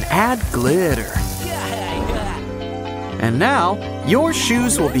and add glitter. And now, your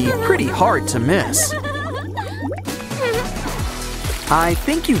shoes will be pretty hard to miss. I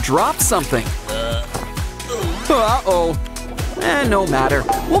think you dropped something. Uh-oh. No matter,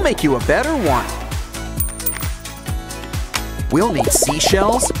 we'll make you a better one. We'll need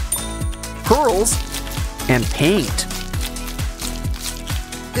seashells, pearls, and paint.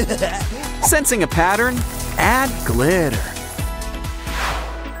 Sensing a pattern, add glitter.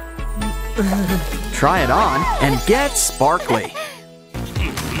 Try it on and get sparkly.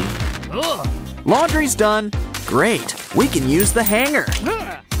 Laundry's done. Great, we can use the hanger.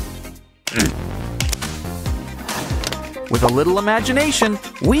 With a little imagination,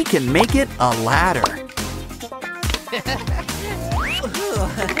 we can make it a ladder.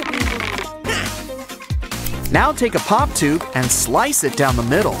 Now take a pop tube and slice it down the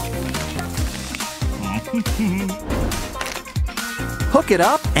middle. Hook it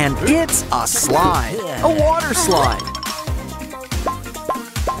up and it's a slide, a water slide.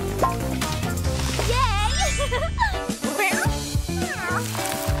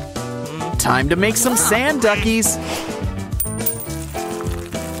 Time to make some sand duckies.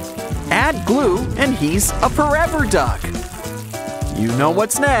 Add glue and he's a forever duck. You know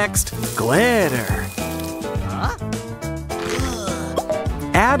what's next, glitter.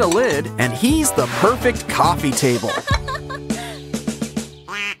 Add a lid and he's the perfect coffee table.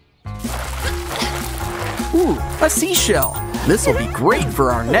 Ooh, a seashell. This will be great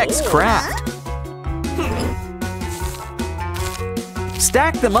for our next craft.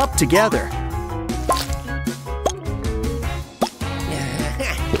 Stack them up together.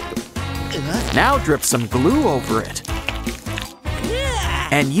 Now drip some glue over it.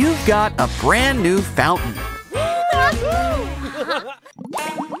 And you've got a brand new fountain.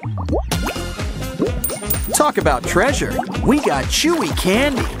 Talk about treasure. We got chewy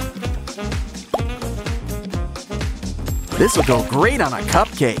candy. This will go great on a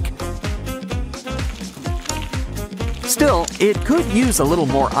cupcake. Still, it could use a little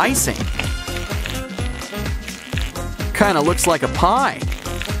more icing. Kinda looks like a pie.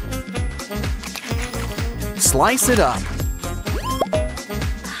 Slice it up.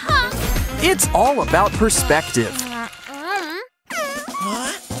 It's all about perspective.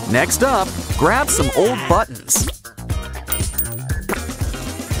 Next up, grab some old buttons.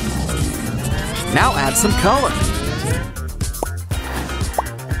 Now add some color.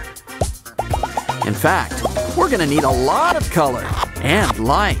 In fact, we're gonna need a lot of color and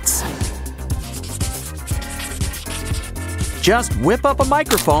lights. Just whip up a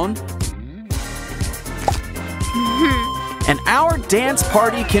microphone and our dance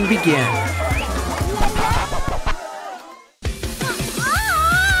party can begin.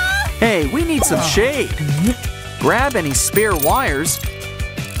 Hey, we need some shade. Grab any spare wires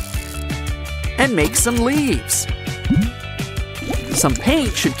and make some leaves. Some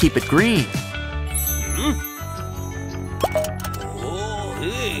paint should keep it green.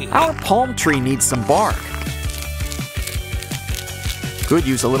 Our palm tree needs some bark. Could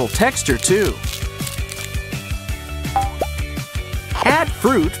use a little texture too. Add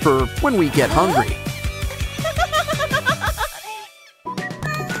fruit for when we get hungry.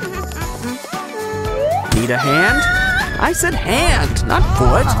 Need a hand? I said hand, not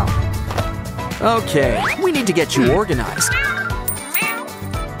foot. Okay, we need to get you organized.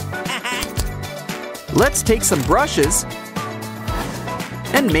 Let's take some brushes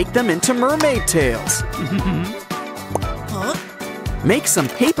and make them into mermaid tails. Make some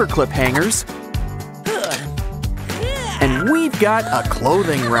paperclip hangers. And we've got a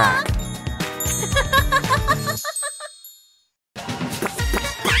clothing rack.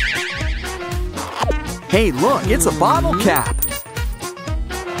 Hey, look, it's a bottle cap.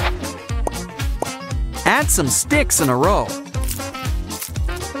 Add some sticks in a row.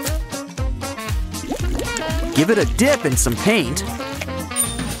 Give it a dip in some paint.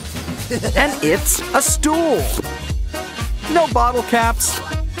 And it's a stool. No bottle caps.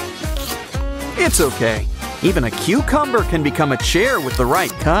 It's okay. Even a cucumber can become a chair with the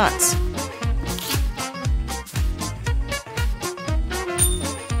right cuts.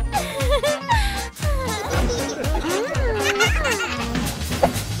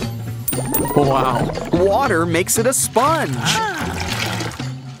 Wow, water makes it a sponge.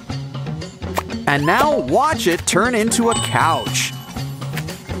 And now watch it turn into a couch.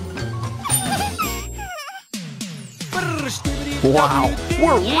 Wow,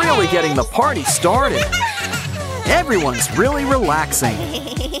 we're really getting the party started. Everyone's really relaxing.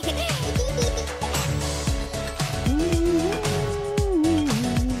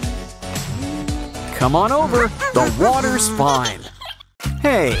 Come on over, the water's fine.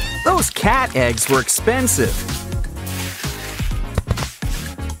 Hey, those cat eggs were expensive.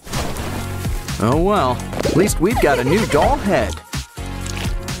 Oh well, at least we've got a new doll head.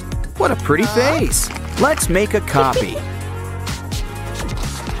 What a pretty face. Let's make a copy.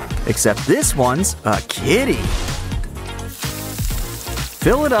 Except this one's a kitty.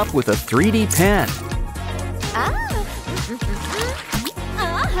 Fill it up with a 3D pen.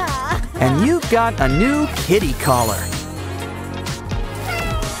 And you've got a new kitty collar.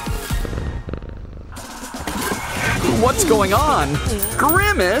 What's going on?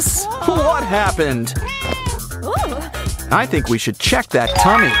 Grimace? What happened? I think we should check that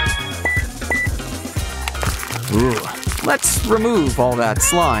tummy. Ooh, let's remove all that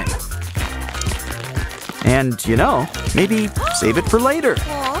slime. And, you know, maybe save it for later.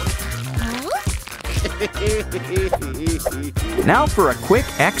 Now for a quick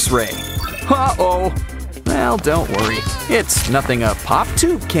X-ray. Uh-oh. Well, don't worry. It's nothing a pop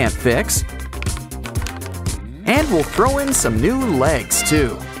tube can't fix. And we'll throw in some new legs,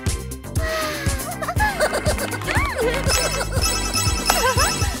 too.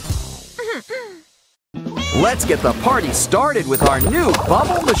 Let's get the party started with our new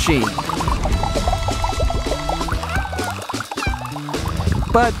bubble machine.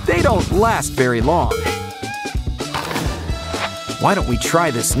 But they don't last very long. Why don't we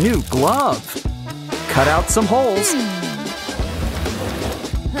try this new glove? Cut out some holes.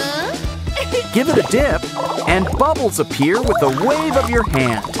 Give it a dip, and bubbles appear with a wave of your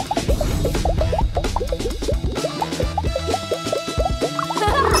hand.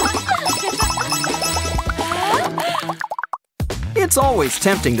 It's always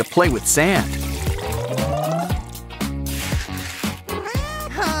tempting to play with sand.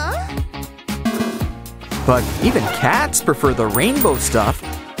 But even cats prefer the rainbow stuff,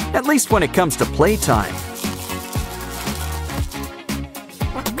 at least when it comes to playtime.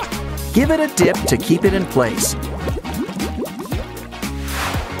 Give it a dip to keep it in place.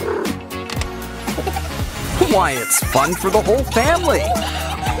 Why, it's fun for the whole family.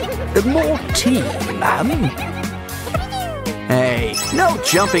 More tea, ma'am. Hey, no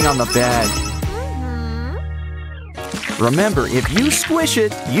jumping on the bed. Remember, if you squish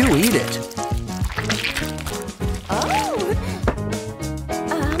it, you eat it.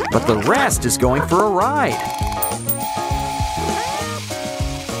 But the rest is going for a ride.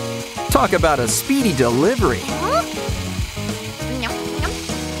 Talk about a speedy delivery.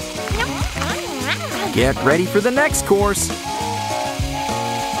 Get ready for the next course.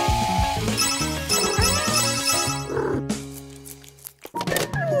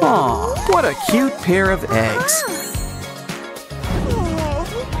 Aw, what a cute pair of eggs.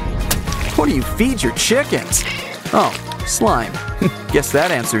 What do you feed your chickens? Oh, slime. Guess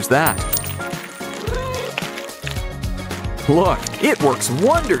that answers that. Look, it works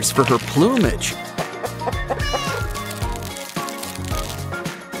wonders for her plumage.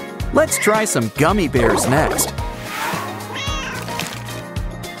 Let's try some gummy bears next.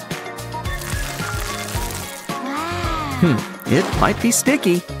 It might be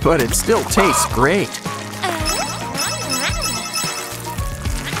sticky, but it still tastes great.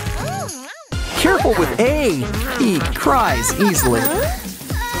 Careful with A! He cries easily.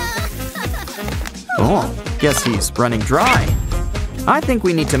 Oh, guess he's running dry. I think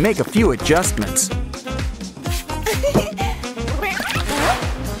we need to make a few adjustments.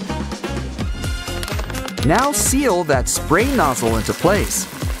 Now seal that spray nozzle into place.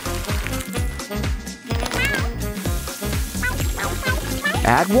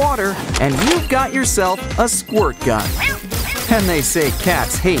 Add water, and you've got yourself a squirt gun. And they say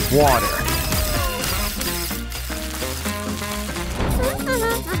cats hate water.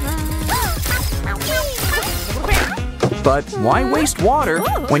 But why waste water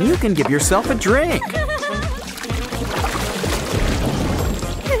when you can give yourself a drink?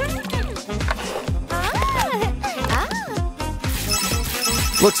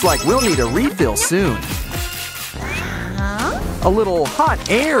 Looks like we'll need a refill soon. A little hot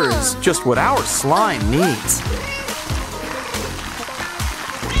air is just what our slime needs.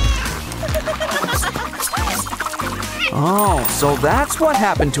 Oh, so that's what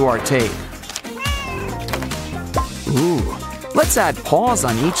happened to our tape. Ooh, let's add paws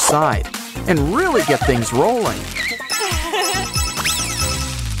on each side and really get things rolling.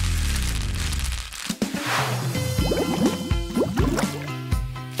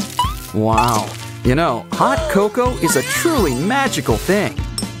 Wow, you know, hot cocoa is a truly magical thing,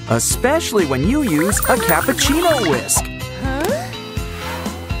 especially when you use a cappuccino whisk.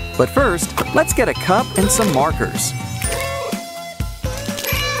 But first, let's get a cup and some markers.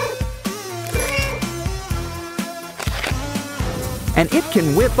 And it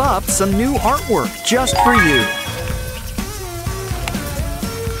can whip up some new artwork just for you.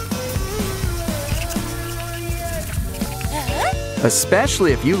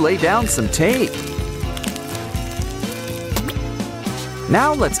 Especially if you lay down some tape.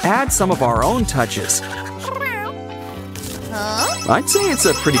 Now let's add some of our own touches. I'd say it's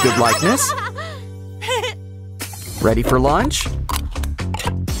a pretty good likeness. Ready for lunch?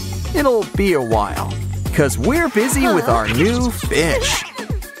 It'll be a while, because we're busy with our new fish.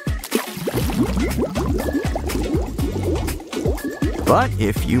 But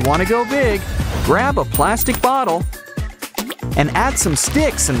if you want to go big, grab a plastic bottle and add some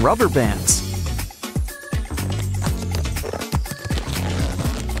sticks and rubber bands.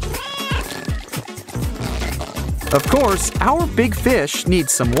 Of course, our big fish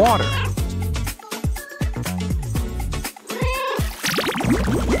needs some water.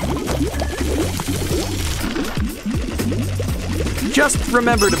 Just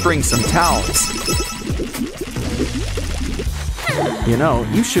remember to bring some towels. You know,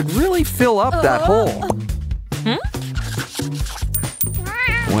 you should really fill up that hole.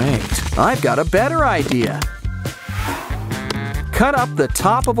 Wait, I've got a better idea. Cut up the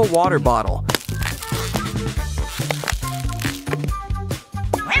top of a water bottle.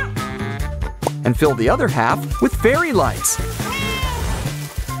 And fill the other half with fairy lights.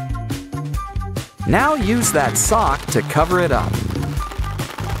 Now use that sock to cover it up.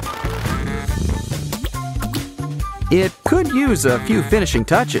 It could use a few finishing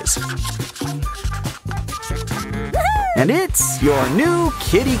touches. And it's your new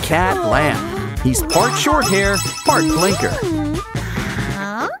kitty cat lamp. He's part short hair, part blinker.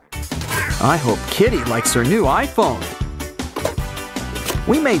 I hope Kitty likes her new iPhone.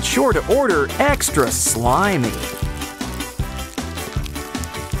 We made sure to order extra slimy.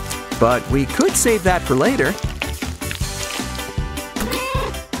 But we could save that for later.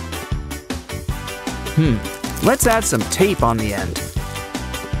 Let's add some tape on the end.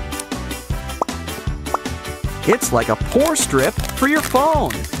 It's like a pour strip for your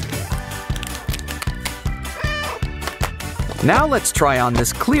phone. Now let's try on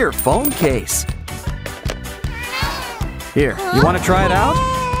this clear phone case. Here, you want to try it out?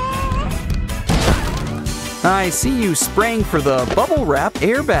 I see you spraying for the bubble wrap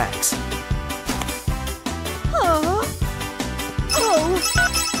airbags.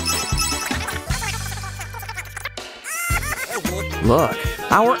 Look,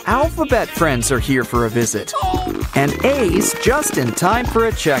 our alphabet friends are here for a visit. And A's just in time for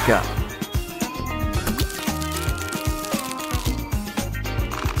a checkup.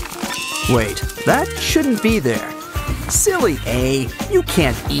 Wait, that shouldn't be there. Silly A, you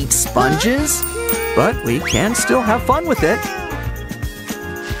can't eat sponges. But we can still have fun with it.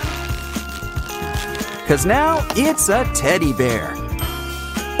 'Cause now it's a teddy bear.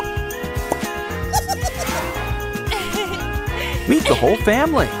 Meet the whole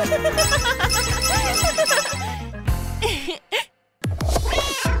family.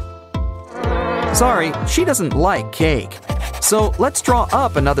 Sorry, she doesn't like cake. So let's draw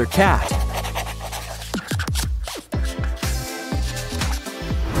up another cat.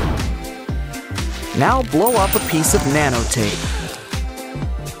 Now blow up a piece of nanotape.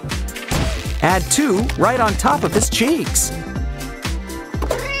 Add 2 right on top of his cheeks.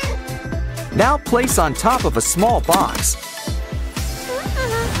 Now place on top of a small box.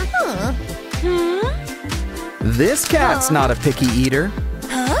 This cat's not a picky eater.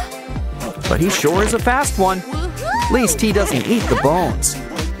 But he sure is a fast one. At least he doesn't eat the bones.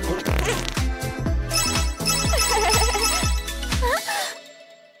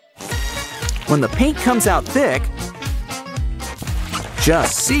 When the paint comes out thick,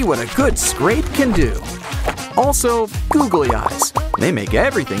 just see what a good scrape can do. Also, googly eyes. They make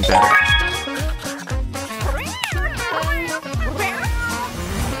everything better.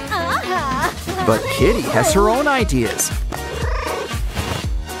 But Kitty has her own ideas.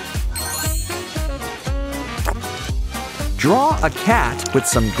 Draw a cat with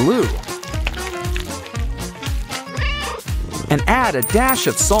some glue. And add a dash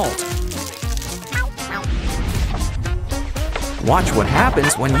of salt. Watch what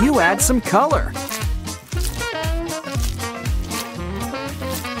happens when you add some color.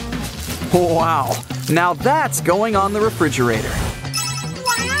 Wow, now that's going on the refrigerator.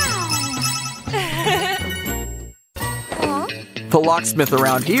 The locksmith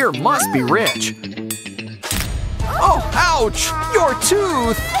around here must be rich. Oh, ouch! Your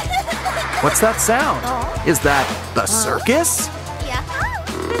tooth! What's that sound? Is that the circus?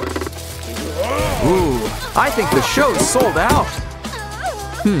 Ooh, I think the show's sold out.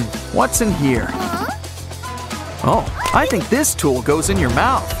 What's in here? Oh, I think this tool goes in your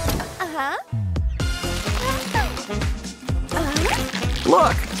mouth.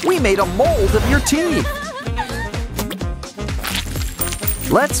 Look, we made a mold of your teeth.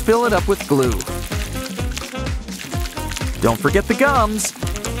 Let's fill it up with glue. Don't forget the gums.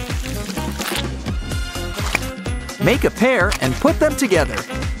 Make a pair and put them together.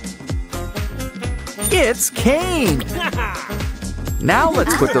 It's cane! Now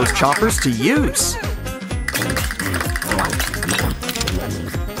let's put those choppers to use.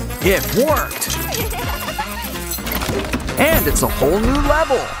 It worked! And it's a whole new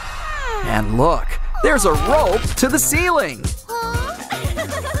level. And look, there's a rope to the ceiling.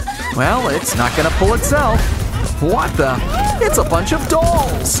 Well, it's not gonna pull itself. What the? It's a bunch of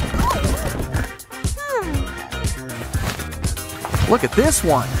dolls. Look at this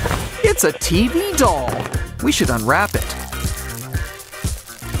one. It's a TV doll. We should unwrap it.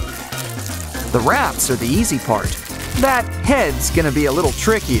 The wraps are the easy part. That head's gonna be a little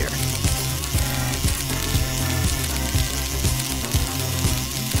trickier.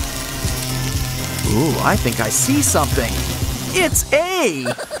 Ooh, I think I see something. It's A!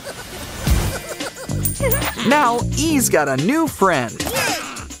 Now E's got a new friend.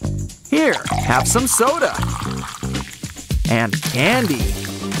 Here, have some soda. And candy.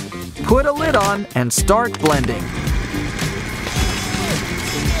 Put a lid on and start blending.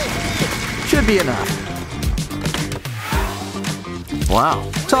 Should be enough.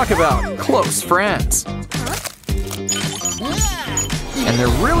 Wow, talk about close friends. And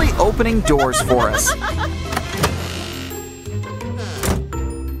they're really opening doors for us.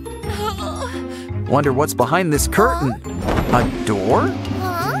 Wonder what's behind this curtain? A door?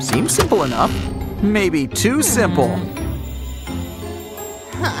 Seems simple enough. Maybe too simple.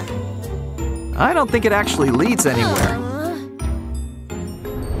 I don't think it actually leads anywhere.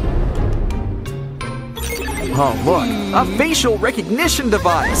 Oh, look, a facial recognition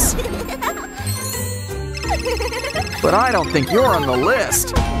device. But I don't think you're on the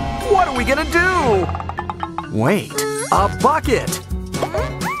list. What are we gonna do? Wait, a bucket.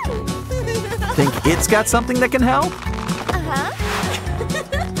 Think it's got something that can help?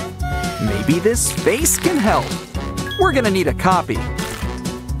 Maybe this face can help. We're gonna need a copy.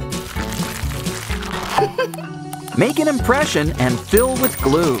 Make an impression and fill with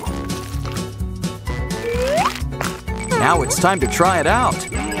glue. Now it's time to try it out.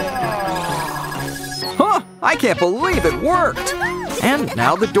 Huh! I can't believe it worked! And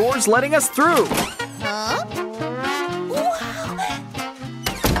now the door's letting us through.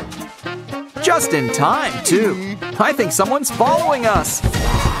 Just in time, too. I think someone's following us.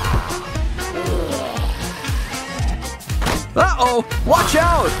 Uh-oh! Watch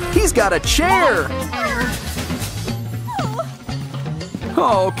out! He's got a chair!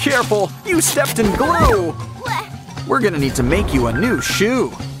 Oh, careful! You stepped in glue! We're gonna need to make you a new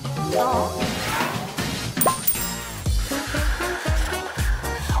shoe.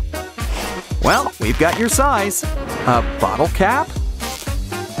 Well, we've got your size. A bottle cap?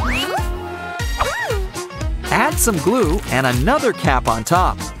 Add some glue and another cap on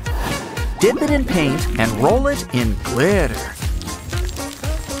top. Dip it in paint and roll it in glitter.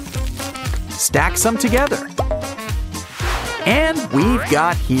 Stack some together. And we've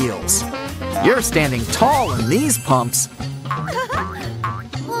got heels. You're standing tall in these pumps.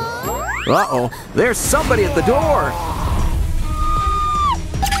 Uh-oh, there's somebody at the door.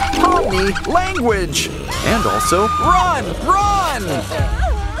 Pomni, language! And also, run, run!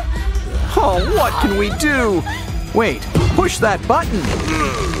 Oh, what can we do? Wait, push that button.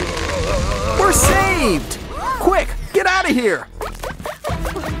 We're saved! Quick, get out of here!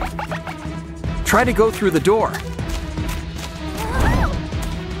 Try to go through the door.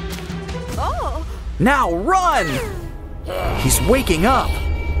 Now run! He's waking up.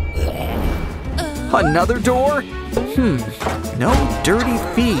 Another door? No dirty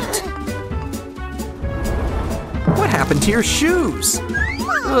feet. What happened to your shoes?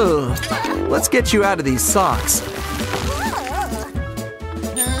 Ugh. Let's get you out of these socks.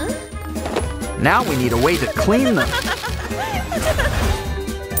 Now we need a way to clean them.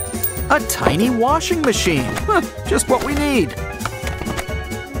 A tiny washing machine. Just what we need.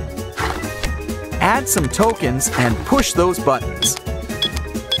 Add some tokens and push those buttons.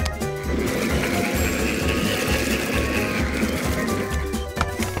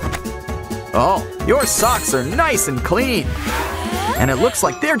 Oh, your socks are nice and clean. And it looks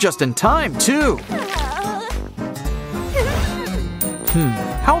like they're just in time, too.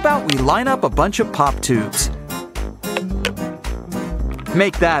 How about we line up a bunch of pop tubes?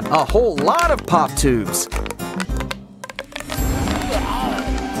 Make that a whole lot of pop tubes.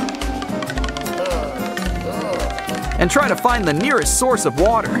 And try to find the nearest source of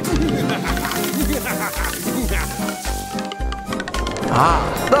water.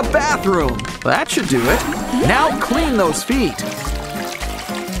 Ah, the bathroom. That should do it. Now clean those feet.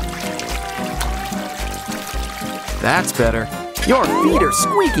 That's better. Your feet are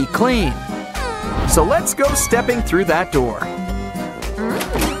squeaky clean. So let's go stepping through that door.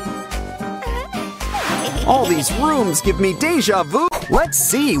 All these rooms give me deja vu. Let's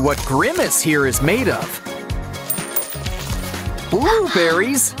see what Grimace here is made of.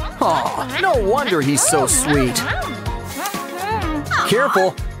 Blueberries? Aw, no wonder he's so sweet.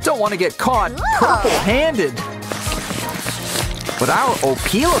 Careful, don't want to get caught purple-handed. But our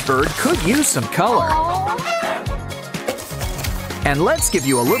Opila bird could use some color. And let's give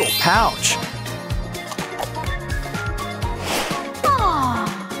you a little pouch.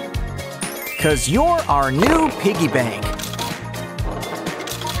 Cause you're our new piggy bank.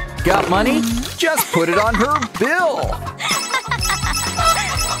 Got money? Just put it on her bill.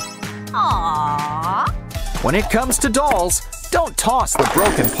 When it comes to dolls, don't toss the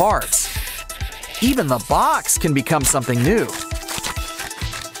broken parts. Even the box can become something new.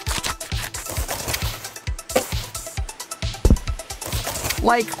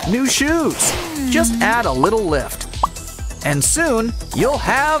 Like new shoes. Just add a little lift. And soon, you'll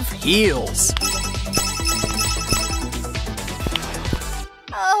have heels.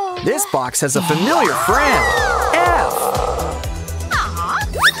 This box has a familiar friend, F.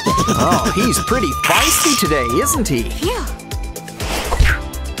 Oh, he's pretty feisty today, isn't he?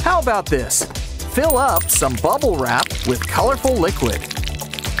 How about this? Fill up some bubble wrap with colorful liquid.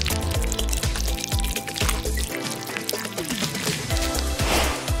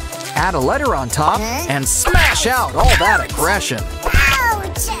 Add a letter on top and smash out all that aggression.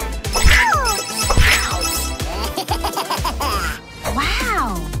 Ouch! Ouch!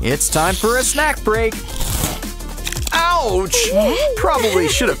 Wow! It's time for a snack break. Ouch! Probably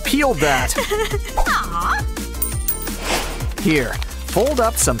should have peeled that. Here, fold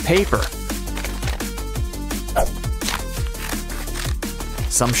up some paper.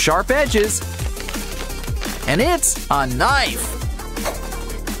 Some sharp edges. And it's a knife.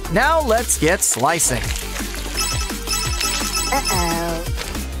 Now let's get slicing.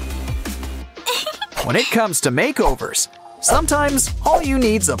 When it comes to makeovers, sometimes all you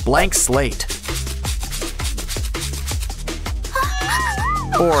need's a blank slate.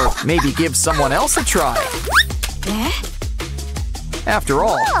 Or maybe give someone else a try. After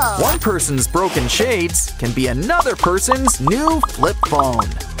all, one person's broken shades can be another person's new flip phone.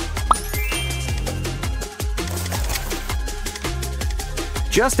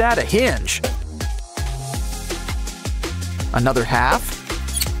 Just add a hinge. Another half.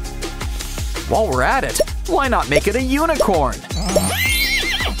 While we're at it, why not make it a unicorn?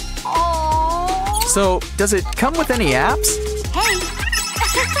 So, does it come with any apps? Hey!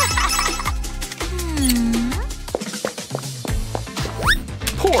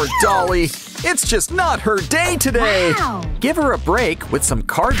 Poor Dolly. It's just not her day today. Wow. Give her a break with some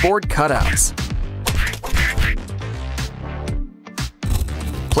cardboard cutouts.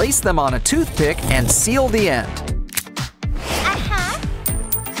 Place them on a toothpick and seal the end.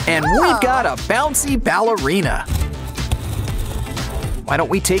 And we've got a bouncy ballerina. Why don't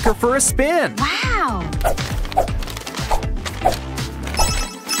we take her for a spin? Wow!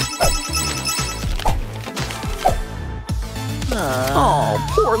 Oh,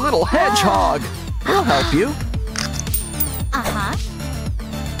 poor little hedgehog. We'll help you.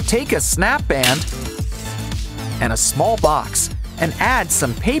 Take a snap band and a small box and add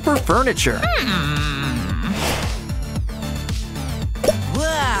some paper furniture.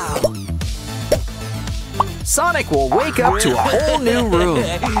 Wow! Sonic will wake up to a whole new room.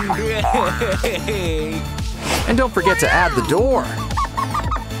 And don't forget to add the door.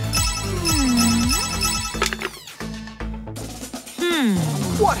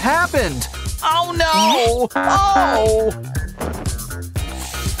 What happened? Oh no! Oh!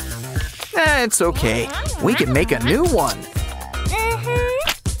 It's okay. We can make a new one.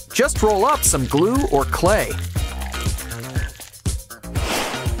 Just roll up some glue or clay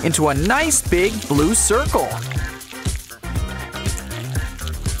into a nice big blue circle.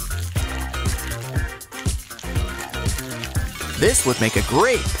 This would make a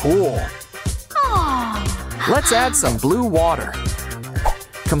great pool. Let's add some blue water,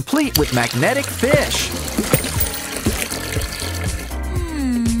 complete with magnetic fish.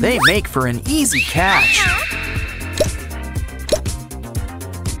 They make for an easy catch.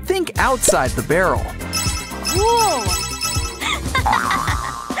 Think outside the barrel.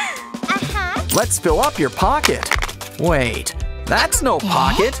 Let's fill up your pocket. Wait, that's no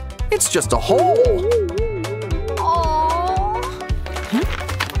pocket. It's just a hole.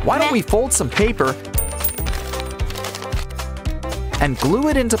 Why don't we fold some paper and glue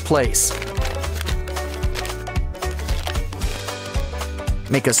it into place?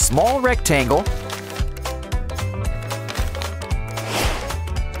 Make a small rectangle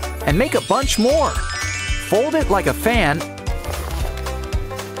and make a bunch more. Fold it like a fan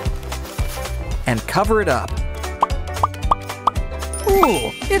and cover it up.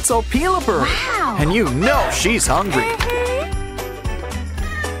 Ooh, it's O'Peelabird. Wow. And you know she's hungry.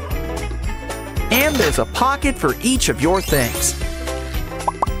 And there's a pocket for each of your things.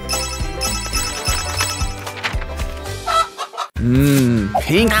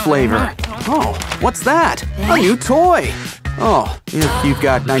 Pink flavor. Oh, what's that? A new toy. Oh, if you've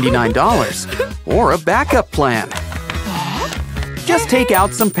got $99 or a backup plan. Just take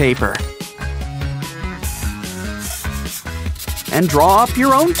out some paper and draw up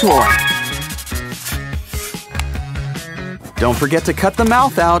your own toy. Don't forget to cut the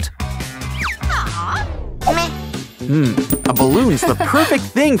mouth out. A balloon's the perfect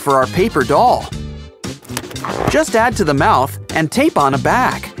thing for our paper doll. Just add to the mouth and tape on a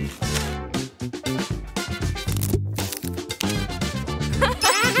back.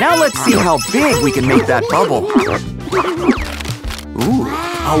 Now let's see how big we can make that bubble. Ooh,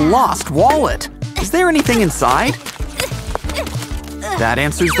 a lost wallet. Is there anything inside? That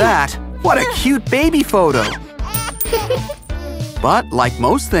answers that. What a cute baby photo. But like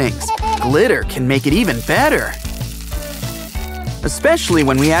most things, glitter can make it even better. Especially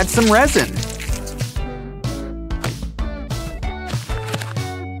when we add some resin.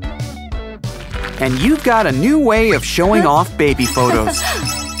 And you've got a new way of showing off baby photos.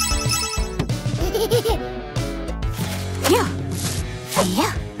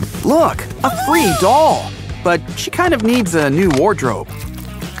 Look, a free doll. But she kind of needs a new wardrobe.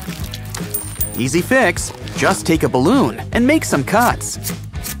 Easy fix. Just take a balloon and make some cuts.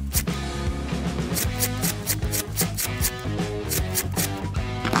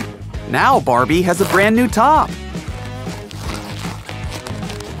 Now Barbie has a brand new top.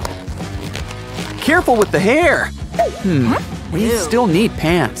 Careful with the hair. We still need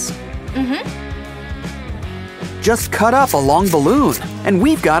pants. Just cut up a long balloon, and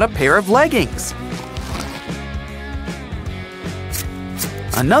we've got a pair of leggings.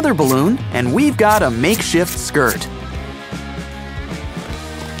 Another balloon, and we've got a makeshift skirt.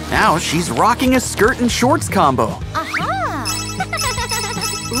 Now she's rocking a skirt and shorts combo.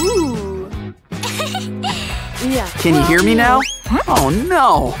 Can you hear me now? Oh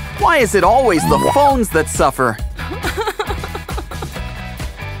no! Why is it always the phones that suffer?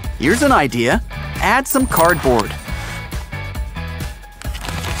 Here's an idea. Add some cardboard.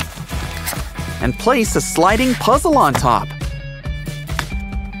 And place a sliding puzzle on top.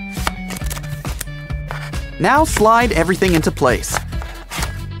 Now slide everything into place.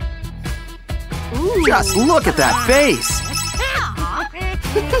 Just look at that face!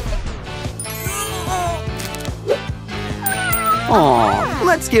 Aw,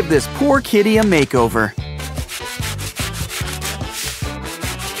 let's give this poor kitty a makeover.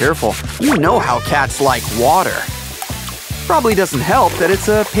 Careful, you know how cats like water. Probably doesn't help that it's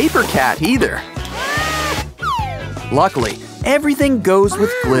a paper cat either. Luckily, everything goes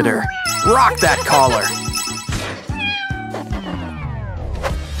with glitter. Rock that collar!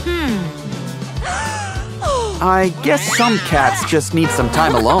 I guess some cats just need some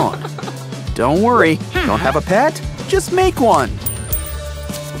time alone. Don't worry, don't have a pet? Just make one.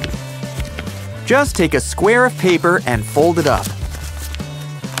 Just take a square of paper and fold it up.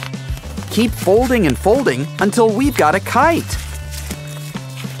 Keep folding and folding until we've got a kite.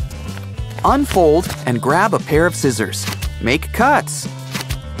 Unfold and grab a pair of scissors. Make cuts.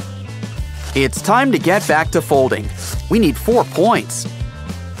 It's time to get back to folding. We need 4 points.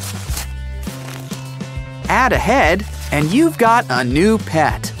 Add a head, and you've got a new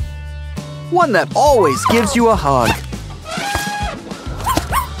pet. One that always gives you a hug.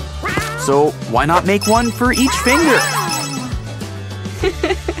 So why not make one for each finger?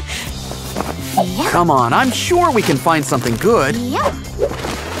 Come on, I'm sure we can find something good. Yep.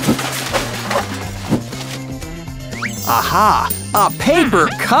 Aha! A paper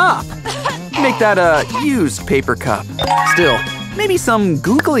cup! Make that a used paper cup. Still, maybe some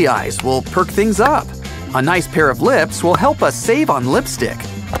googly eyes will perk things up. A nice pair of lips will help us save on lipstick.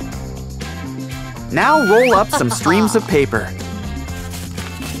 Now roll up some streams of paper.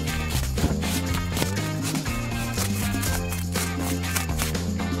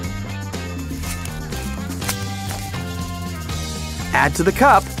 Add to the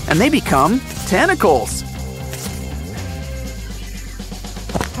cup, and they become tentacles.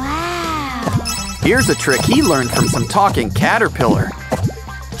 Wow. Here's a trick he learned from some talking caterpillar.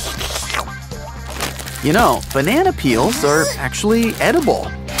 You know, banana peels are actually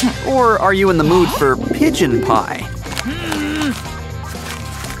edible. Or are you in the mood for pigeon pie?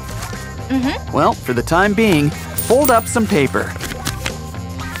 Well, for the time being, fold up some paper.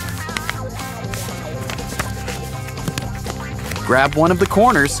 Grab one of the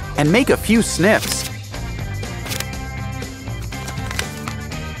corners and make a few snips.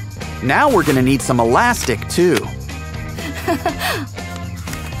 Now we're gonna need some elastic too.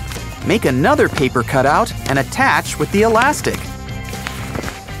 Make another paper cutout and attach with the elastic.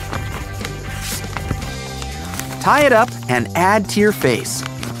 Tie it up and add to your face.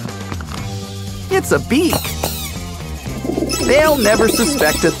 It's a beak. They'll never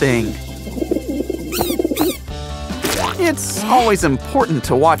suspect a thing. It's always important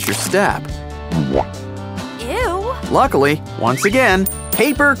to watch your step. Ew. Luckily, once again,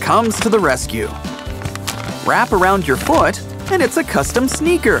 paper comes to the rescue. Wrap around your foot, and it's a custom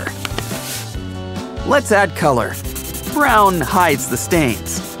sneaker. Let's add color. Brown hides the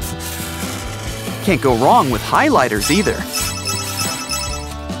stains. Can't go wrong with highlighters either.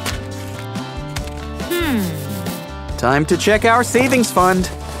 Time to check our savings fund.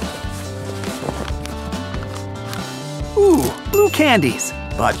 Ooh, blue candies,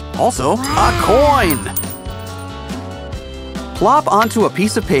 but also a coin. Plop onto a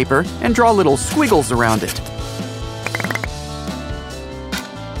piece of paper and draw little squiggles around it.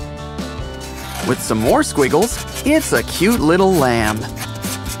 With some more squiggles, it's a cute little lamb.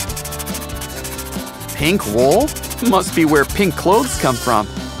 Pink wool? Must be where pink clothes come from.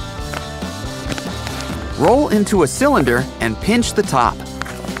 Roll into a cylinder and pinch the top.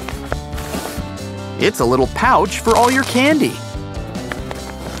 It's a little pouch for all your candy.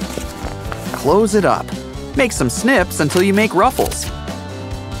 Close it up. Make some snips until you make ruffles.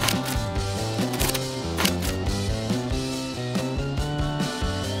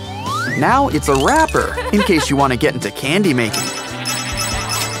 Now it's a wrapper, in case you want to get into candy making.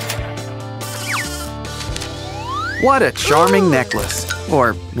 What a charming necklace.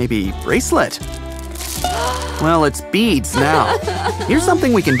 Or maybe bracelet. Well, it's beads now. Here's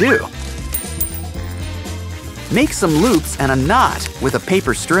something we can do. Make some loops and a knot with a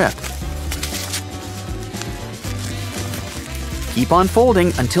paper strip. Keep on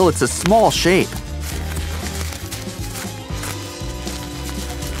folding until it's a small shape.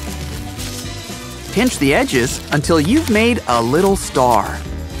 Pinch the edges until you've made a little star.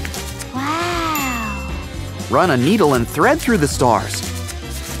 Wow. Run a needle and thread through the stars.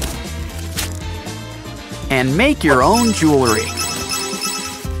 And make your own jewelry.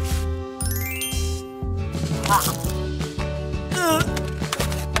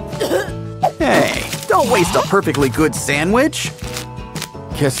 Hey, don't waste a perfectly good sandwich.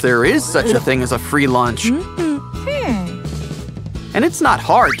 Guess there is such a thing as a free lunch. And it's not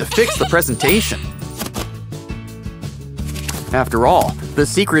hard to fix the presentation. After all, the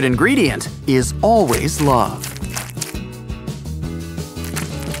secret ingredient is always love.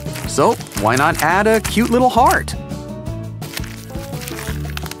 So, why not add a cute little heart?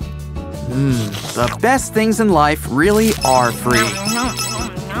 The best things in life really are free.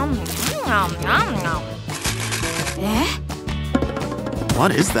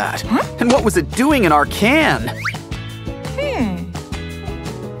 What is that? And what was it doing in our can?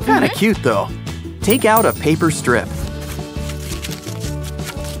 Kinda cute though. Take out a paper strip.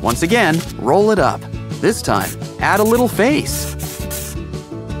 Once again, roll it up. This time, add a little face.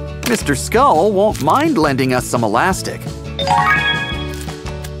 Mr. Skull won't mind lending us some elastic.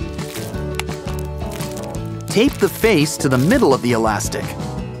 Tape the face to the middle of the elastic.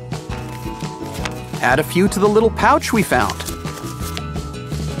 Add a few to the little pouch we found.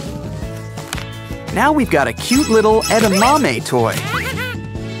 Now we've got a cute little edamame toy.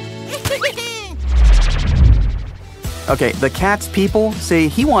 Okay, the cat's people say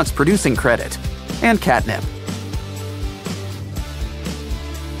he wants producing credit. And catnip.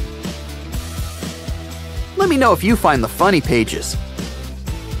 Let me know if you find the funny pages.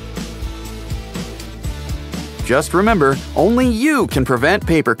 Just remember, only you can prevent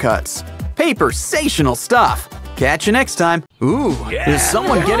paper cuts. Paper-sational stuff. Catch you next time. Ooh, is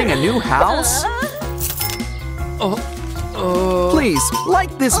someone getting a new house? Please,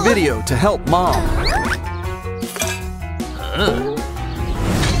 like this video to help Mom.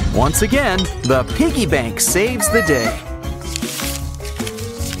 Once again, the piggy bank saves the day.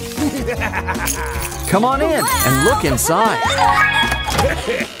 Come on in and look inside.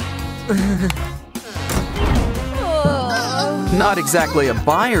 Not exactly a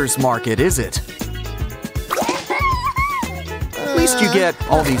buyer's market, is it? At least you get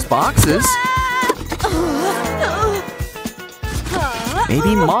all these boxes.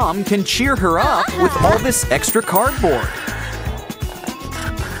 Maybe Mom can cheer her up with all this extra cardboard.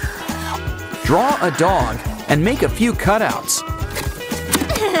 Draw a dog and make a few cutouts.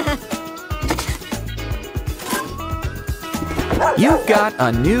 You've got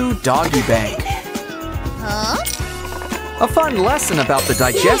a new doggy bank. A fun lesson about the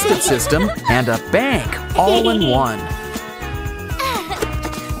digestive system and a bank all in one.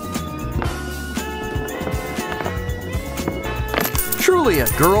 Truly a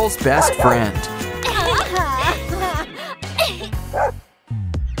girl's best friend.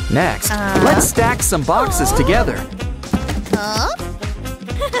 Next, let's stack some boxes together.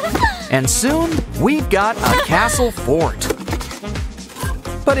 And soon, we've got a castle fort.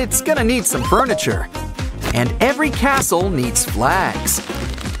 But it's gonna need some furniture. And every castle needs flags.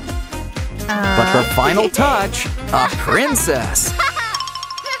 But the final touch, a princess.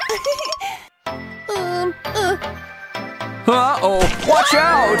 Uh-oh, watch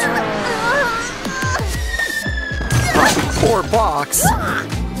out! Poor box.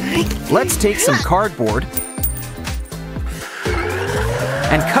 Let's take some cardboard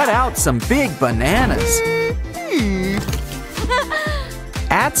and cut out some big bananas.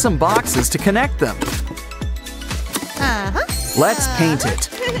 Add some boxes to connect them. Let's paint it.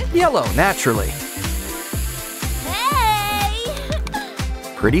 Yellow, naturally.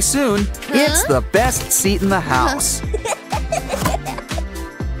 Pretty soon, it's the best seat in the house.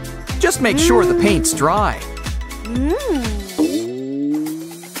 Just make sure the paint's dry.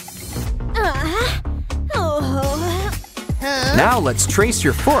 Now let's trace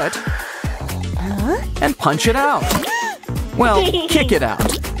your foot and punch it out. Well, kick it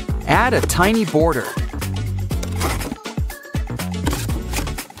out. Add a tiny border.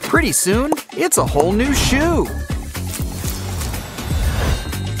 Pretty soon, it's a whole new shoe.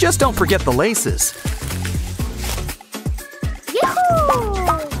 Just don't forget the laces.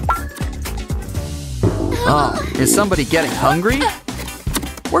 Oh, is somebody getting hungry?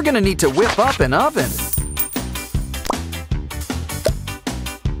 We're gonna need to whip up an oven.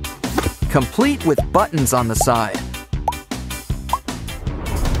 Complete with buttons on the side.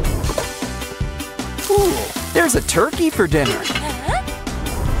 Ooh, there's a turkey for dinner.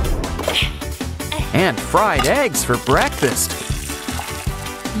 And fried eggs for breakfast.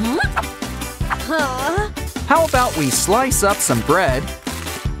 How about we slice up some bread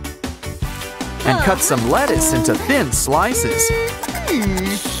and cut some lettuce into thin slices.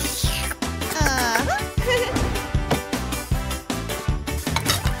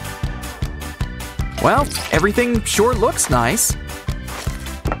 Well, everything sure looks nice.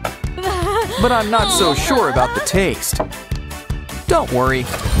 But I'm not so sure about the taste. Don't worry,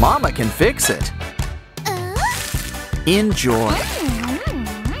 Mama can fix it. Enjoy.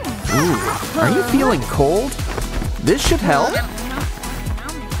 Ooh, are you feeling cold? This should help.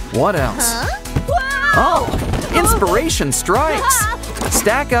 What else? Oh, inspiration strikes.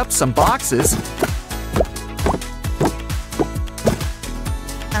 Stack up some boxes.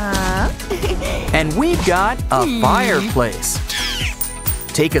 And we've got a fireplace.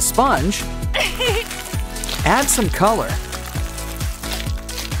 Take a sponge. Add some color.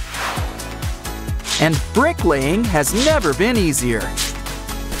 And bricklaying has never been easier.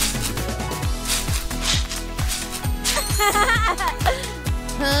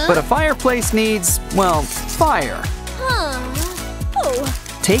 But a fireplace needs, well, fire.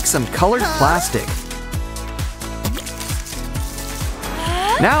 Take some colored plastic.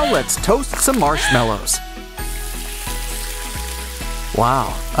 Now let's toast some marshmallows.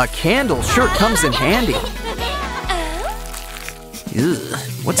 Wow, a candle sure comes in handy. Ugh,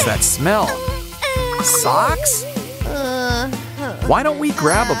 what's that smell? Socks? Why don't we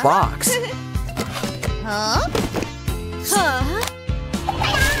grab a box?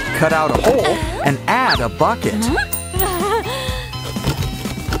 Cut out a hole and add a bucket.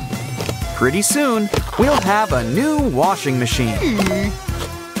 Pretty soon, we'll have a new washing machine.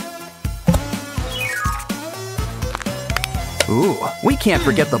 Ooh, we can't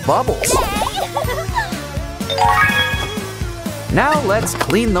forget the bubbles. Now let's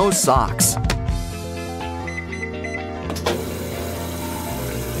clean those socks.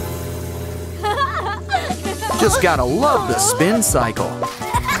 Just gotta love the spin cycle.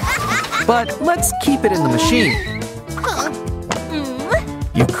 But let's keep it in the machine.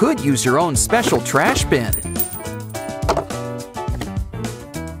 You could use your own special trash bin.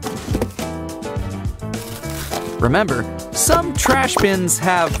 Remember, some trash bins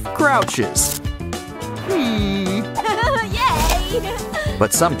have grouches. Yay!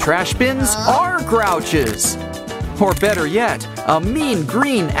 But some trash bins are grouches. Or better yet, a mean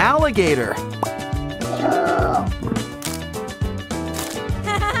green alligator.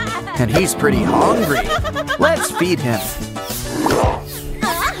 And he's pretty hungry. Let's feed him.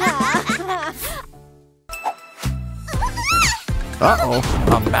 Uh-oh,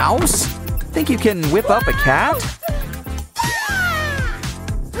 a mouse? Think you can whip up a cat?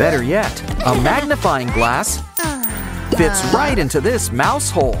 Better yet, a magnifying glass fits right into this mouse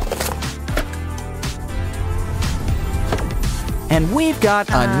hole. And we've got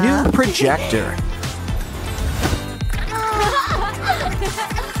a new projector.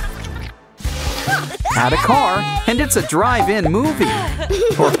 Add a car, and it's a drive-in movie.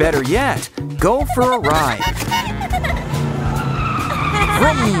 Or better yet, go for a ride.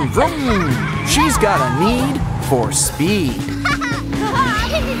 Vroom, vroom. She's got a need for speed.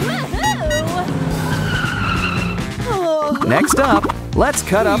 Next up, let's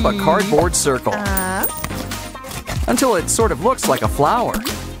cut up a cardboard circle until it sort of looks like a flower.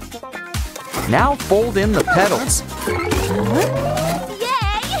 Now fold in the petals.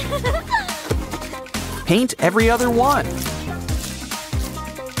 Paint every other one.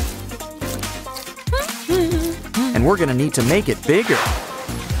 And we're gonna need to make it bigger.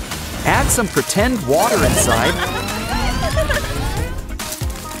 Add some pretend water inside.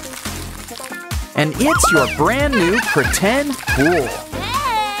 And it's your brand new pretend pool.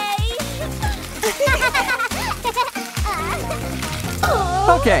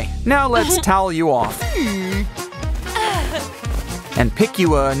 Okay, now let's towel you off. And pick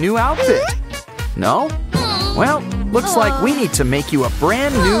you a new outfit. No? Well, looks like we need to make you a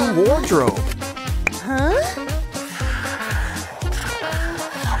brand new wardrobe.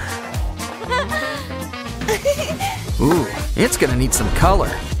 Ooh, it's gonna need some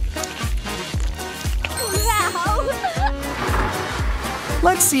color.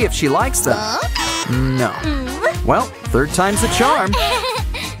 Let's see if she likes them. No. Well, third time's a charm.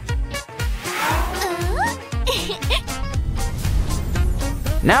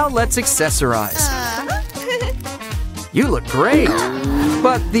 Now let's accessorize. You look great.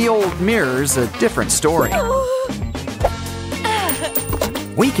 But the old mirror's a different story.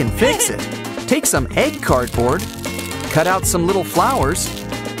 We can fix it. Take some egg cardboard, cut out some little flowers,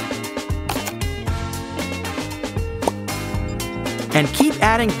 and keep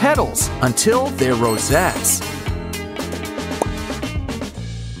adding petals until they're rosettes.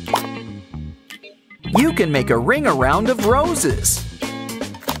 You can make a ring around of roses.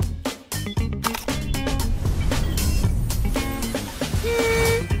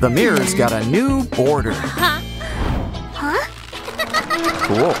 The mirror's got a new border.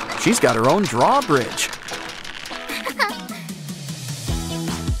 Cool, she's got her own drawbridge.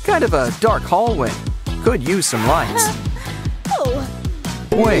 Kind of a dark hallway. Could use some lights.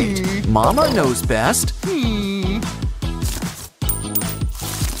 Wait, Mama knows best.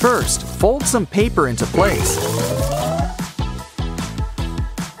 First, fold some paper into place.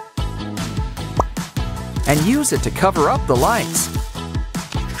 And use it to cover up the lights.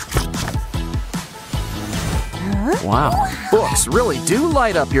 Wow, books really do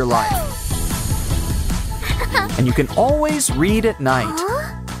light up your life. And you can always read at night.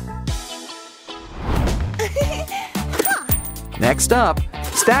 Next up,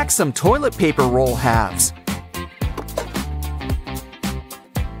 stack some toilet paper roll halves.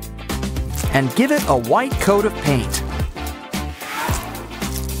 And give it a white coat of paint.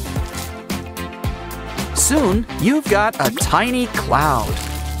 Soon, you've got a tiny cloud,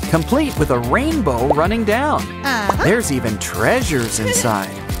 complete with a rainbow running down. There's even treasures inside.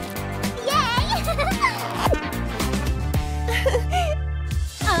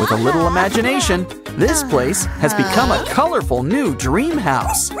 With a little imagination, this place has become a colorful new dream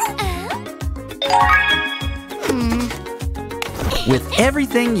house. With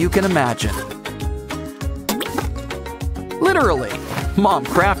everything you can imagine. Literally, Mom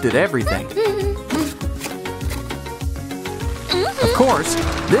crafted everything. Of course,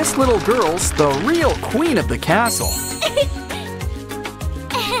 this little girl's the real queen of the castle.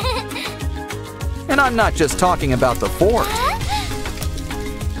 And I'm not just talking about the fort.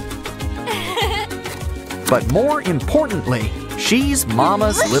 But more importantly, She's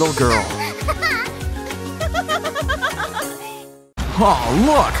Mama's little girl. Oh,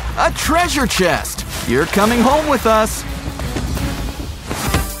 look! A treasure chest! You're coming home with us!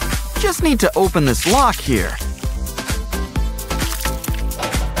 Just need to open this lock here.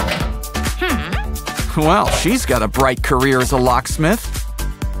 Well, she's got a bright career as a locksmith.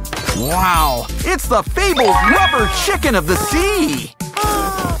 Wow! It's the fabled rubber chicken of the sea!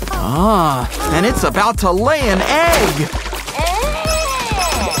 Ah, and it's about to lay an egg!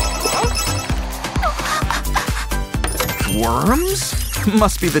 Worms?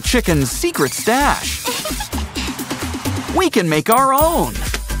 Must be the chicken's secret stash. We can make our own.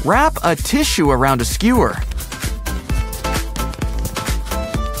 Wrap a tissue around a skewer.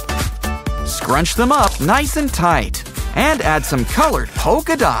 Scrunch them up nice and tight. And add some colored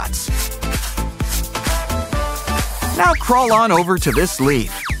polka dots. Now crawl on over to this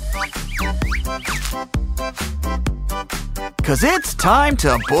leaf. 'Cause it's time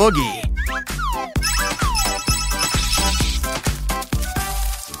to boogie.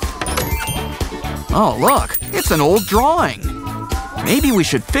 Oh, look, it's an old drawing. Maybe we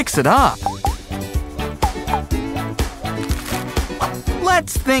should fix it up.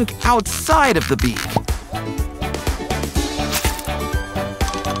 Let's think outside of the beak.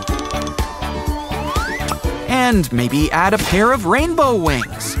 And maybe add a pair of rainbow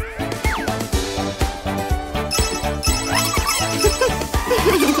wings.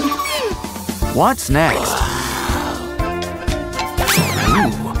 What's next?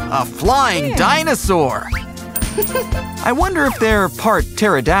 Ooh, a flying dinosaur! I wonder if they're part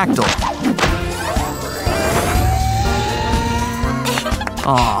pterodactyl.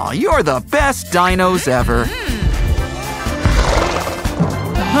 Aw, you're the best dinos ever.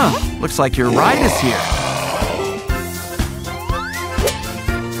 Huh, looks like your ride is here.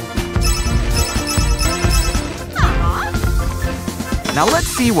 Now let's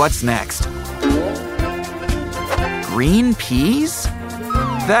see what's next. Green peas?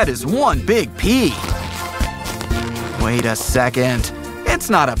 That is one big pea. Wait a second. It's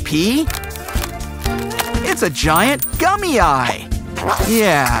not a pea. It's a giant gummy eye.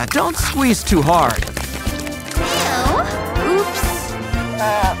 Yeah, don't squeeze too hard. Oops.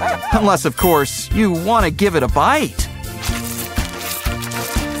 Unless, of course, you want to give it a bite.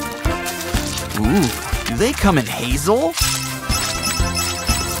 Ooh, do they come in hazel?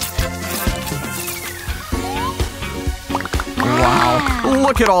 Wow,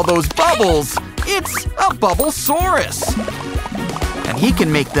 look at all those bubbles! It's a Bubblesaurus! And he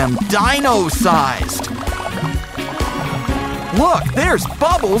can make them dino-sized! Look, there's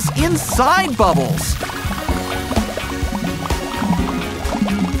bubbles inside bubbles!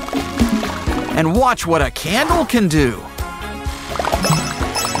 And watch what a candle can do!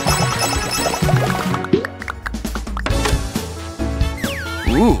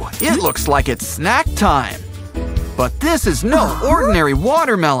 Ooh, it looks like it's snack time! But this is no ordinary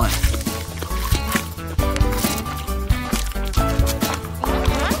watermelon!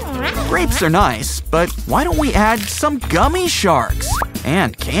 Grapes are nice, but why don't we add some gummy sharks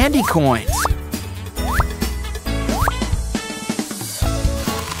and candy coins?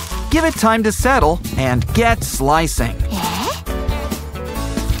 Give it time to settle and get slicing.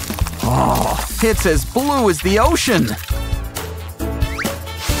 Oh, it's as blue as the ocean.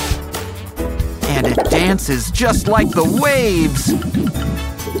 And it dances just like the waves.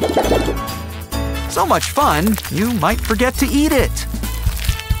 So much fun, you might forget to eat it.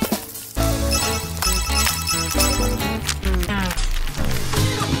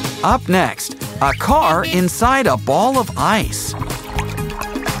 Up next, a car inside a ball of ice.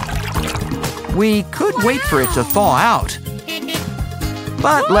 We could wait for it to thaw out.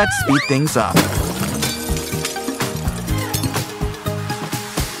 But let's speed things up.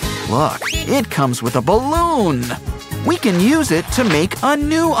 Look, it comes with a balloon. We can use it to make a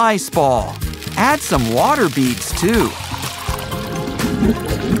new ice ball. Add some water beads, too.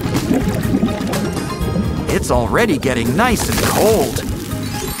 It's already getting nice and cold.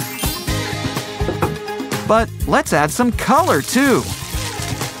 But let's add some color, too.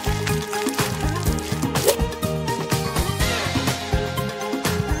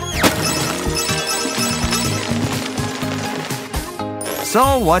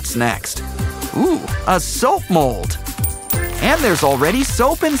 So what's next? Ooh, a soap mold. And there's already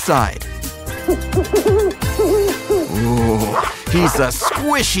soap inside. Ooh, he's a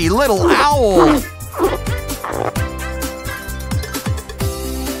squishy little owl.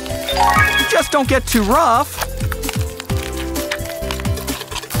 Just don't get too rough.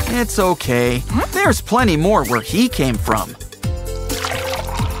 It's okay. There's plenty more where he came from.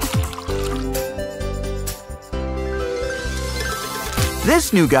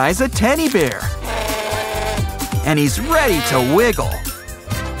 This new guy's a teddy bear. And he's ready to wiggle.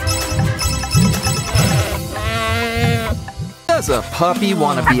 Does a puppy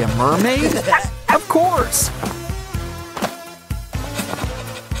want to be a mermaid? Of course.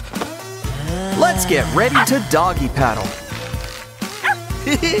 Let's get ready to doggy paddle.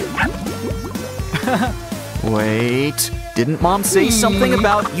 Wait, didn't Mom say something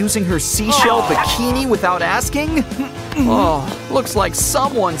about using her seashell bikini without asking? Oh, looks like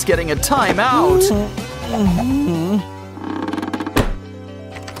someone's getting a timeout.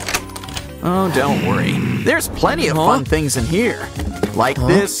 Oh, don't worry. There's plenty of fun things in here. Like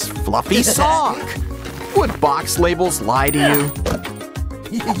this fluffy sock. Would box labels lie to you?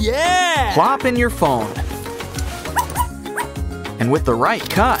 Yeah! Plop in your phone. And with the right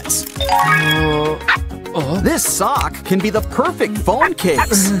cuts, this sock can be the perfect phone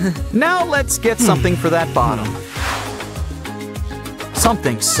case. Now let's get something for that bottom.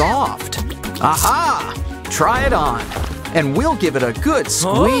 Something soft. Aha! Try it on, and we'll give it a good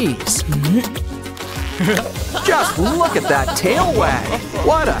squeeze. Just look at that tail wag.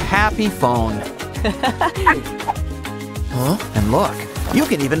 What a happy phone. And look, you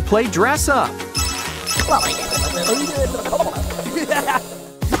can even play dress up.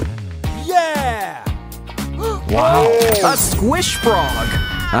 Yeah! Wow, a squish frog.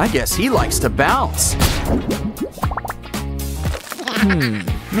 I guess he likes to bounce.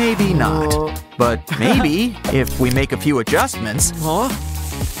 Maybe not. But maybe if we make a few adjustments,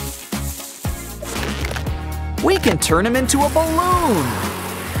 we can turn him into a balloon.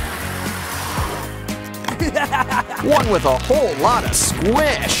 One with a whole lot of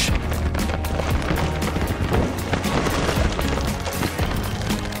squish.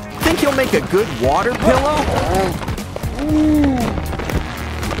 Think he'll make a good water pillow?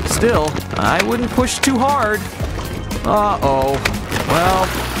 Still, I wouldn't push too hard. Uh-oh. Well,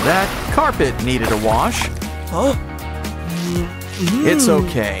 that carpet needed a wash. It's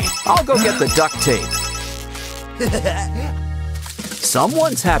okay. I'll go get the duct tape.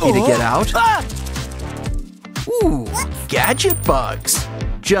 Someone's happy to get out. Ooh, gadget bugs.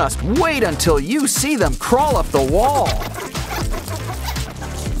 Just wait until you see them crawl up the wall.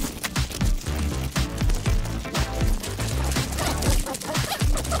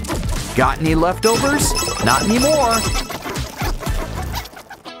 Got any leftovers? Not anymore.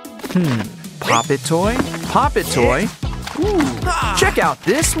 Pop-It toy? Pop-It toy? Ooh, check out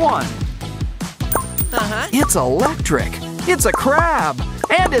this one. It's electric. It's a crab.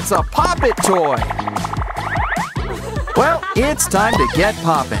 And it's a Pop-It toy. Well, it's time to get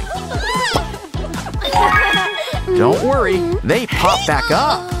popping. Don't worry, they pop back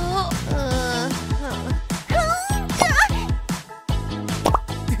up.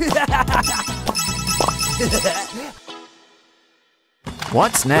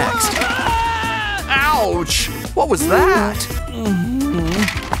 What's next? Ouch! What was that?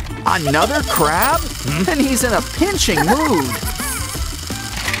 Another crab? And he's in a pinching mood.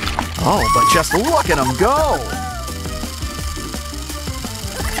 Oh, but just look at him go!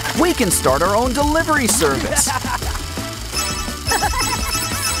 We can start our own delivery service.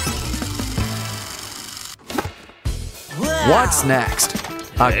 What's next?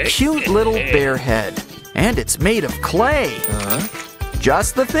 A cute little bear head. And it's made of clay.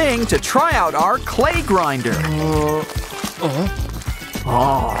 Just the thing to try out our clay grinder.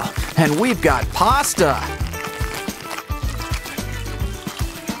 Oh, and we've got pasta.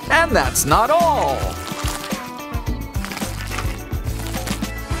 And that's not all.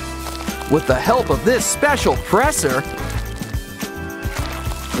 With the help of this special presser,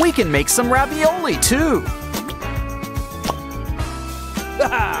 we can make some ravioli too.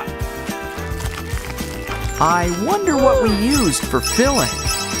 I wonder what we used for filling.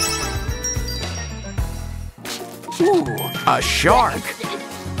 Ooh, a shark.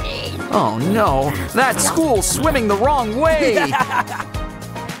 Oh no, that school's swimming the wrong way.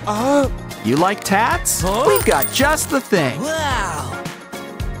 You like tats? We've got just the thing. Wow!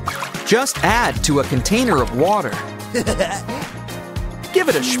 Just add to a container of water. Give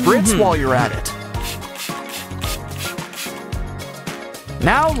it a spritz while you're at it.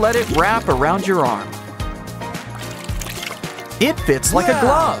 Now let it wrap around your arm. It fits like a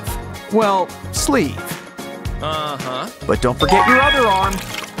glove. Well, sleeve. But don't forget your other arm.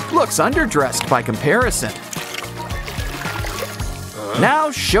 Looks underdressed by comparison. Now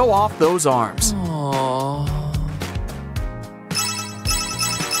show off those arms. Wow!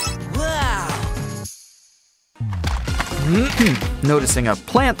 Noticing a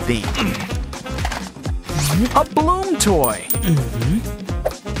plant theme. A bloom toy.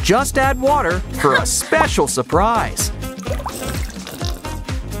 Just add water for a special surprise.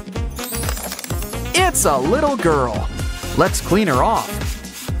 It's a little girl. Let's clean her off.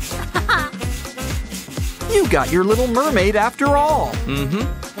 You got your little mermaid after all.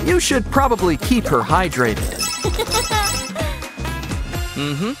 You should probably keep her hydrated.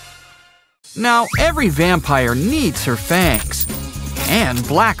 Now, every vampire needs her fangs. And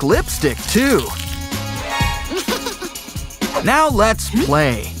black lipstick, too. Now let's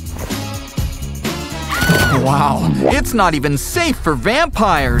play. Wow, it's not even safe for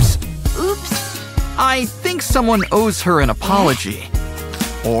vampires. Oops. I think someone owes her an apology.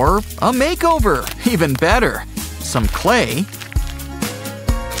 Or a makeover, even better. Some clay.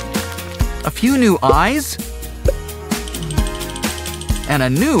 A few new eyes. And a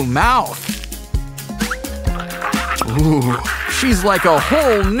new mouth. Ooh, she's like a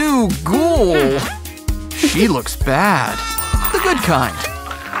whole new ghoul. She looks bad. The good kind.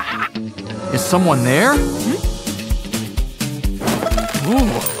 Is someone there? Ooh,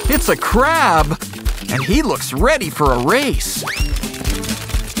 it's a crab. And he looks ready for a race.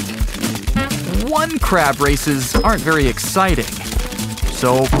 One crab races aren't very exciting.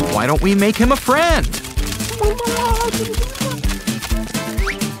 So why don't we make him a friend?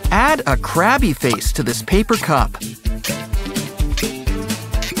 Add a crabby face to this paper cup.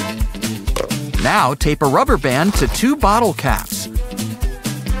 Now tape a rubber band to 2 bottle caps.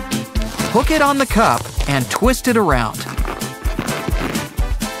 Hook it on the cup and twist it around.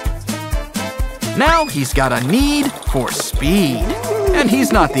 Now he's got a need for speed. And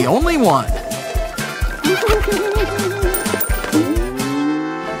he's not the only one.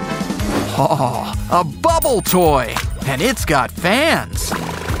 Oh, a bubble toy. And it's got fans.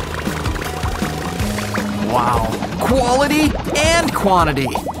 Wow, quality and quantity.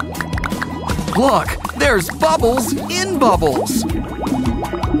 Look, there's bubbles in bubbles.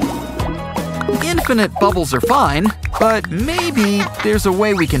 Infinite bubbles are fine, but maybe there's a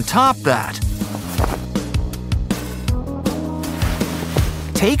way we can top that.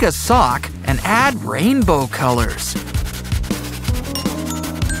 Take a sock and add rainbow colors.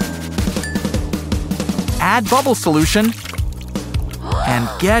 Add bubble solution and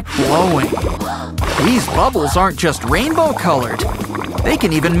get blowing. These bubbles aren't just rainbow colored. They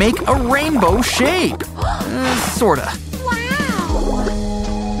can even make a rainbow shape. Sorta. Wow.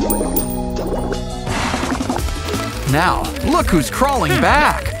 Now, look who's crawling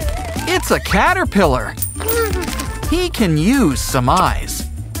back. It's a caterpillar. He can use some eyes.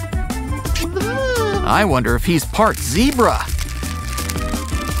 I wonder if he's part zebra.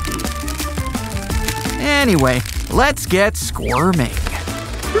 Anyway, let's get squirming.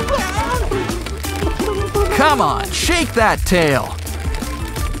 Come on, shake that tail.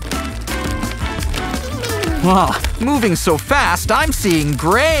 Wow, moving so fast, I'm seeing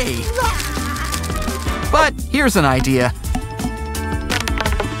gray. But here's an idea.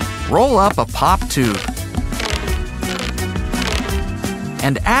 Roll up a pop tube.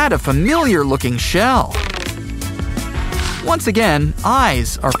 And add a familiar-looking shell. Once again,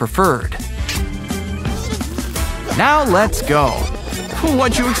 eyes are preferred. Now let's go.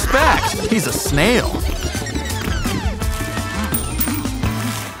 What'd you expect? He's a snail.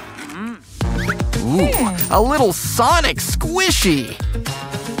 Ooh, a little sonic squishy.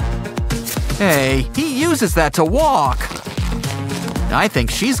 Hey, he uses that to walk. I think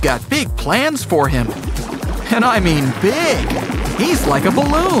she's got big plans for him. And I mean big. He's like a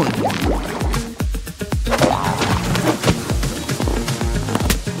balloon.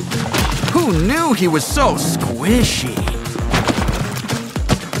 Who knew he was so squishy?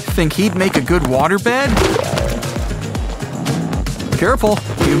 Think he'd make a good waterbed? Careful,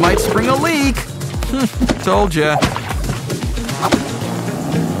 you might spring a leak. Told ya.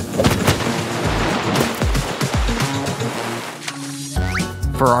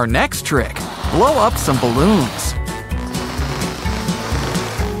 For our next trick, blow up some balloons.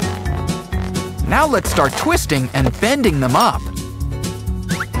 Now let's start twisting and bending them up.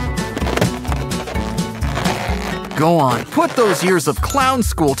 Go on, put those years of clown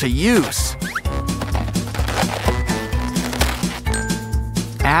school to use.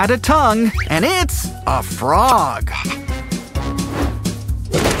 Add a tongue, and it's a frog.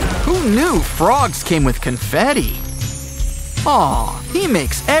 Who knew frogs came with confetti? Aw, he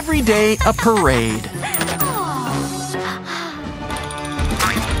makes every day a parade.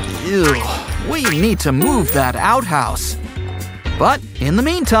 Ew, we need to move that outhouse. But in the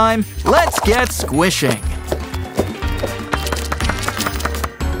meantime, let's get squishing.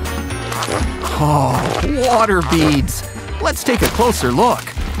 Oh, water beads. Let's take a closer look.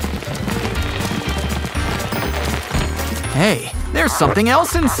 Hey, there's something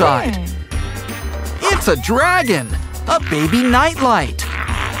else inside. It's a dragon, a baby nightlight.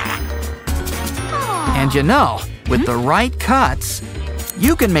 And you know, with the right cuts,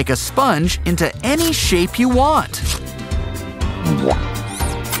 you can make a sponge into any shape you want.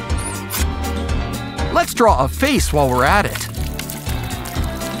 Let's draw a face while we're at it.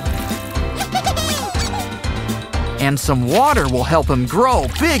 And some water will help him grow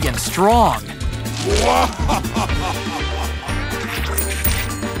big and strong.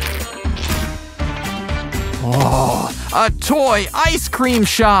 Oh, a toy ice cream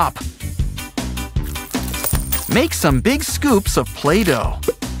shop! Make some big scoops of Play-Doh.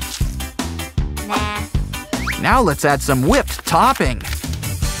 Nah. Now let's add some whipped topping.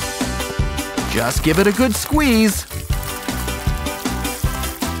 Just give it a good squeeze.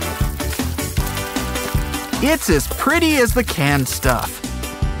 It's as pretty as the canned stuff.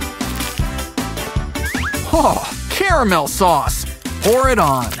 Oh, caramel sauce! Pour it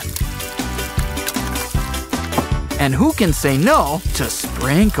on. And who can say no to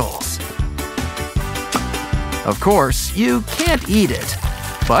sprinkles? Of course, you can't eat it,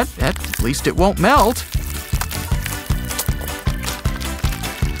 but at least it won't melt.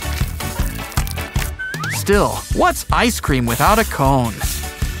 Still, what's ice cream without a cone?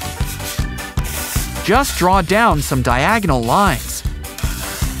 Just draw down some diagonal lines.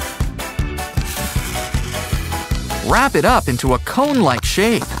 Wrap it up into a cone-like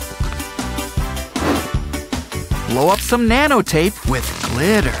shape. Blow up some nanotape with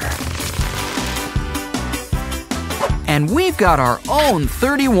glitter. And we've got our own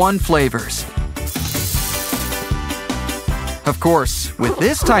 31 flavors. Of course, with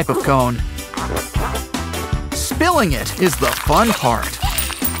this type of cone, spilling it is the fun part.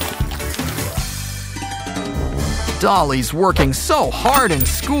 Dolly's working so hard in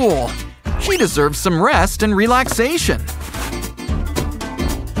school. She deserves some rest and relaxation.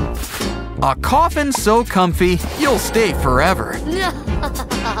 A coffin so comfy, you'll stay forever.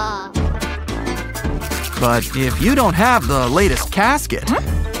 But if you don't have the latest casket,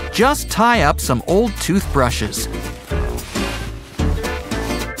 just tie up some old toothbrushes.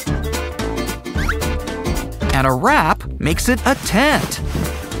 And a wrap makes it a tent.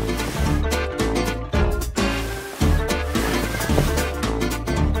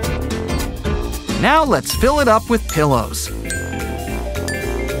 Now let's fill it up with pillows.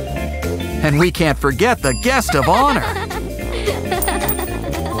 And we can't forget the guest of honor.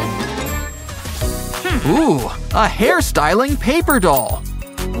 Ooh, a hairstyling paper doll.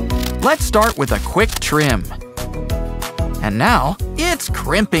 Let's start with a quick trim. And now it's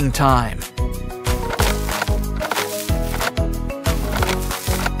crimping time.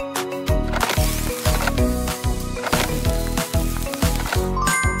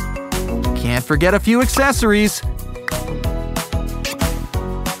 Can't forget a few accessories.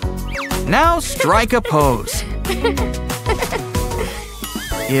 Now strike a pose.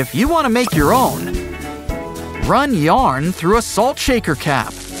 If you want to make your own, run yarn through a salt shaker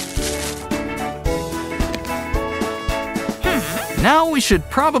cap. Now we should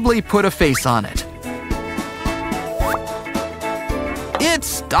probably put a face on it. It's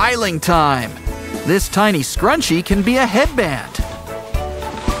styling time. This tiny scrunchie can be a headband.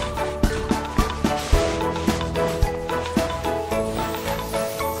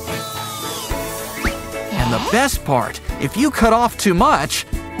 And the best part, if you cut off too much,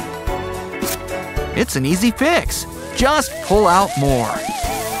 it's an easy fix. Just pull out more.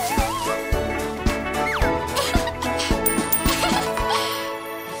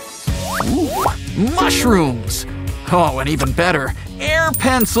 Ooh, mushrooms! Oh, and even better, air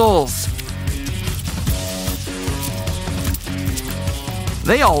pencils!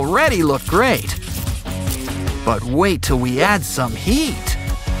 They already look great. But wait till we add some heat.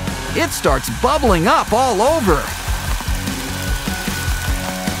 It starts bubbling up all over.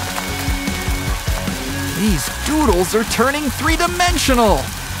 These doodles are turning three-dimensional.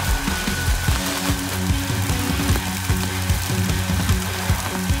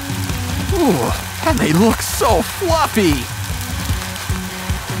 Ooh, and they look so fluffy.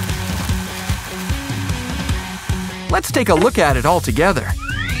 Let's take a look at it all together.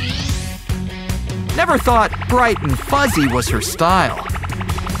 Never thought bright and fuzzy was her style.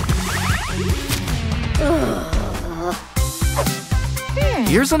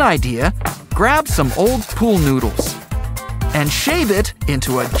 Here's an idea. Grab some old pool noodles and shave it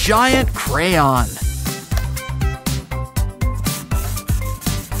into a giant crayon.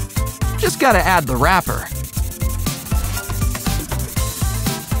 Just gotta add the wrapper.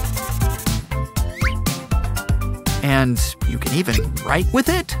 And you can even write with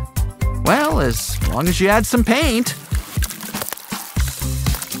it? Well, as long as you add some paint.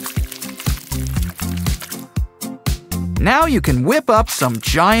 Now you can whip up some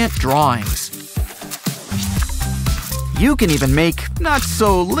giant drawings. You can even make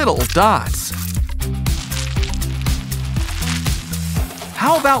not-so-little dots.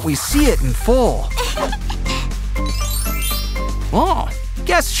 How about we see it in full? Oh,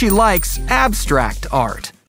 guess she likes abstract art.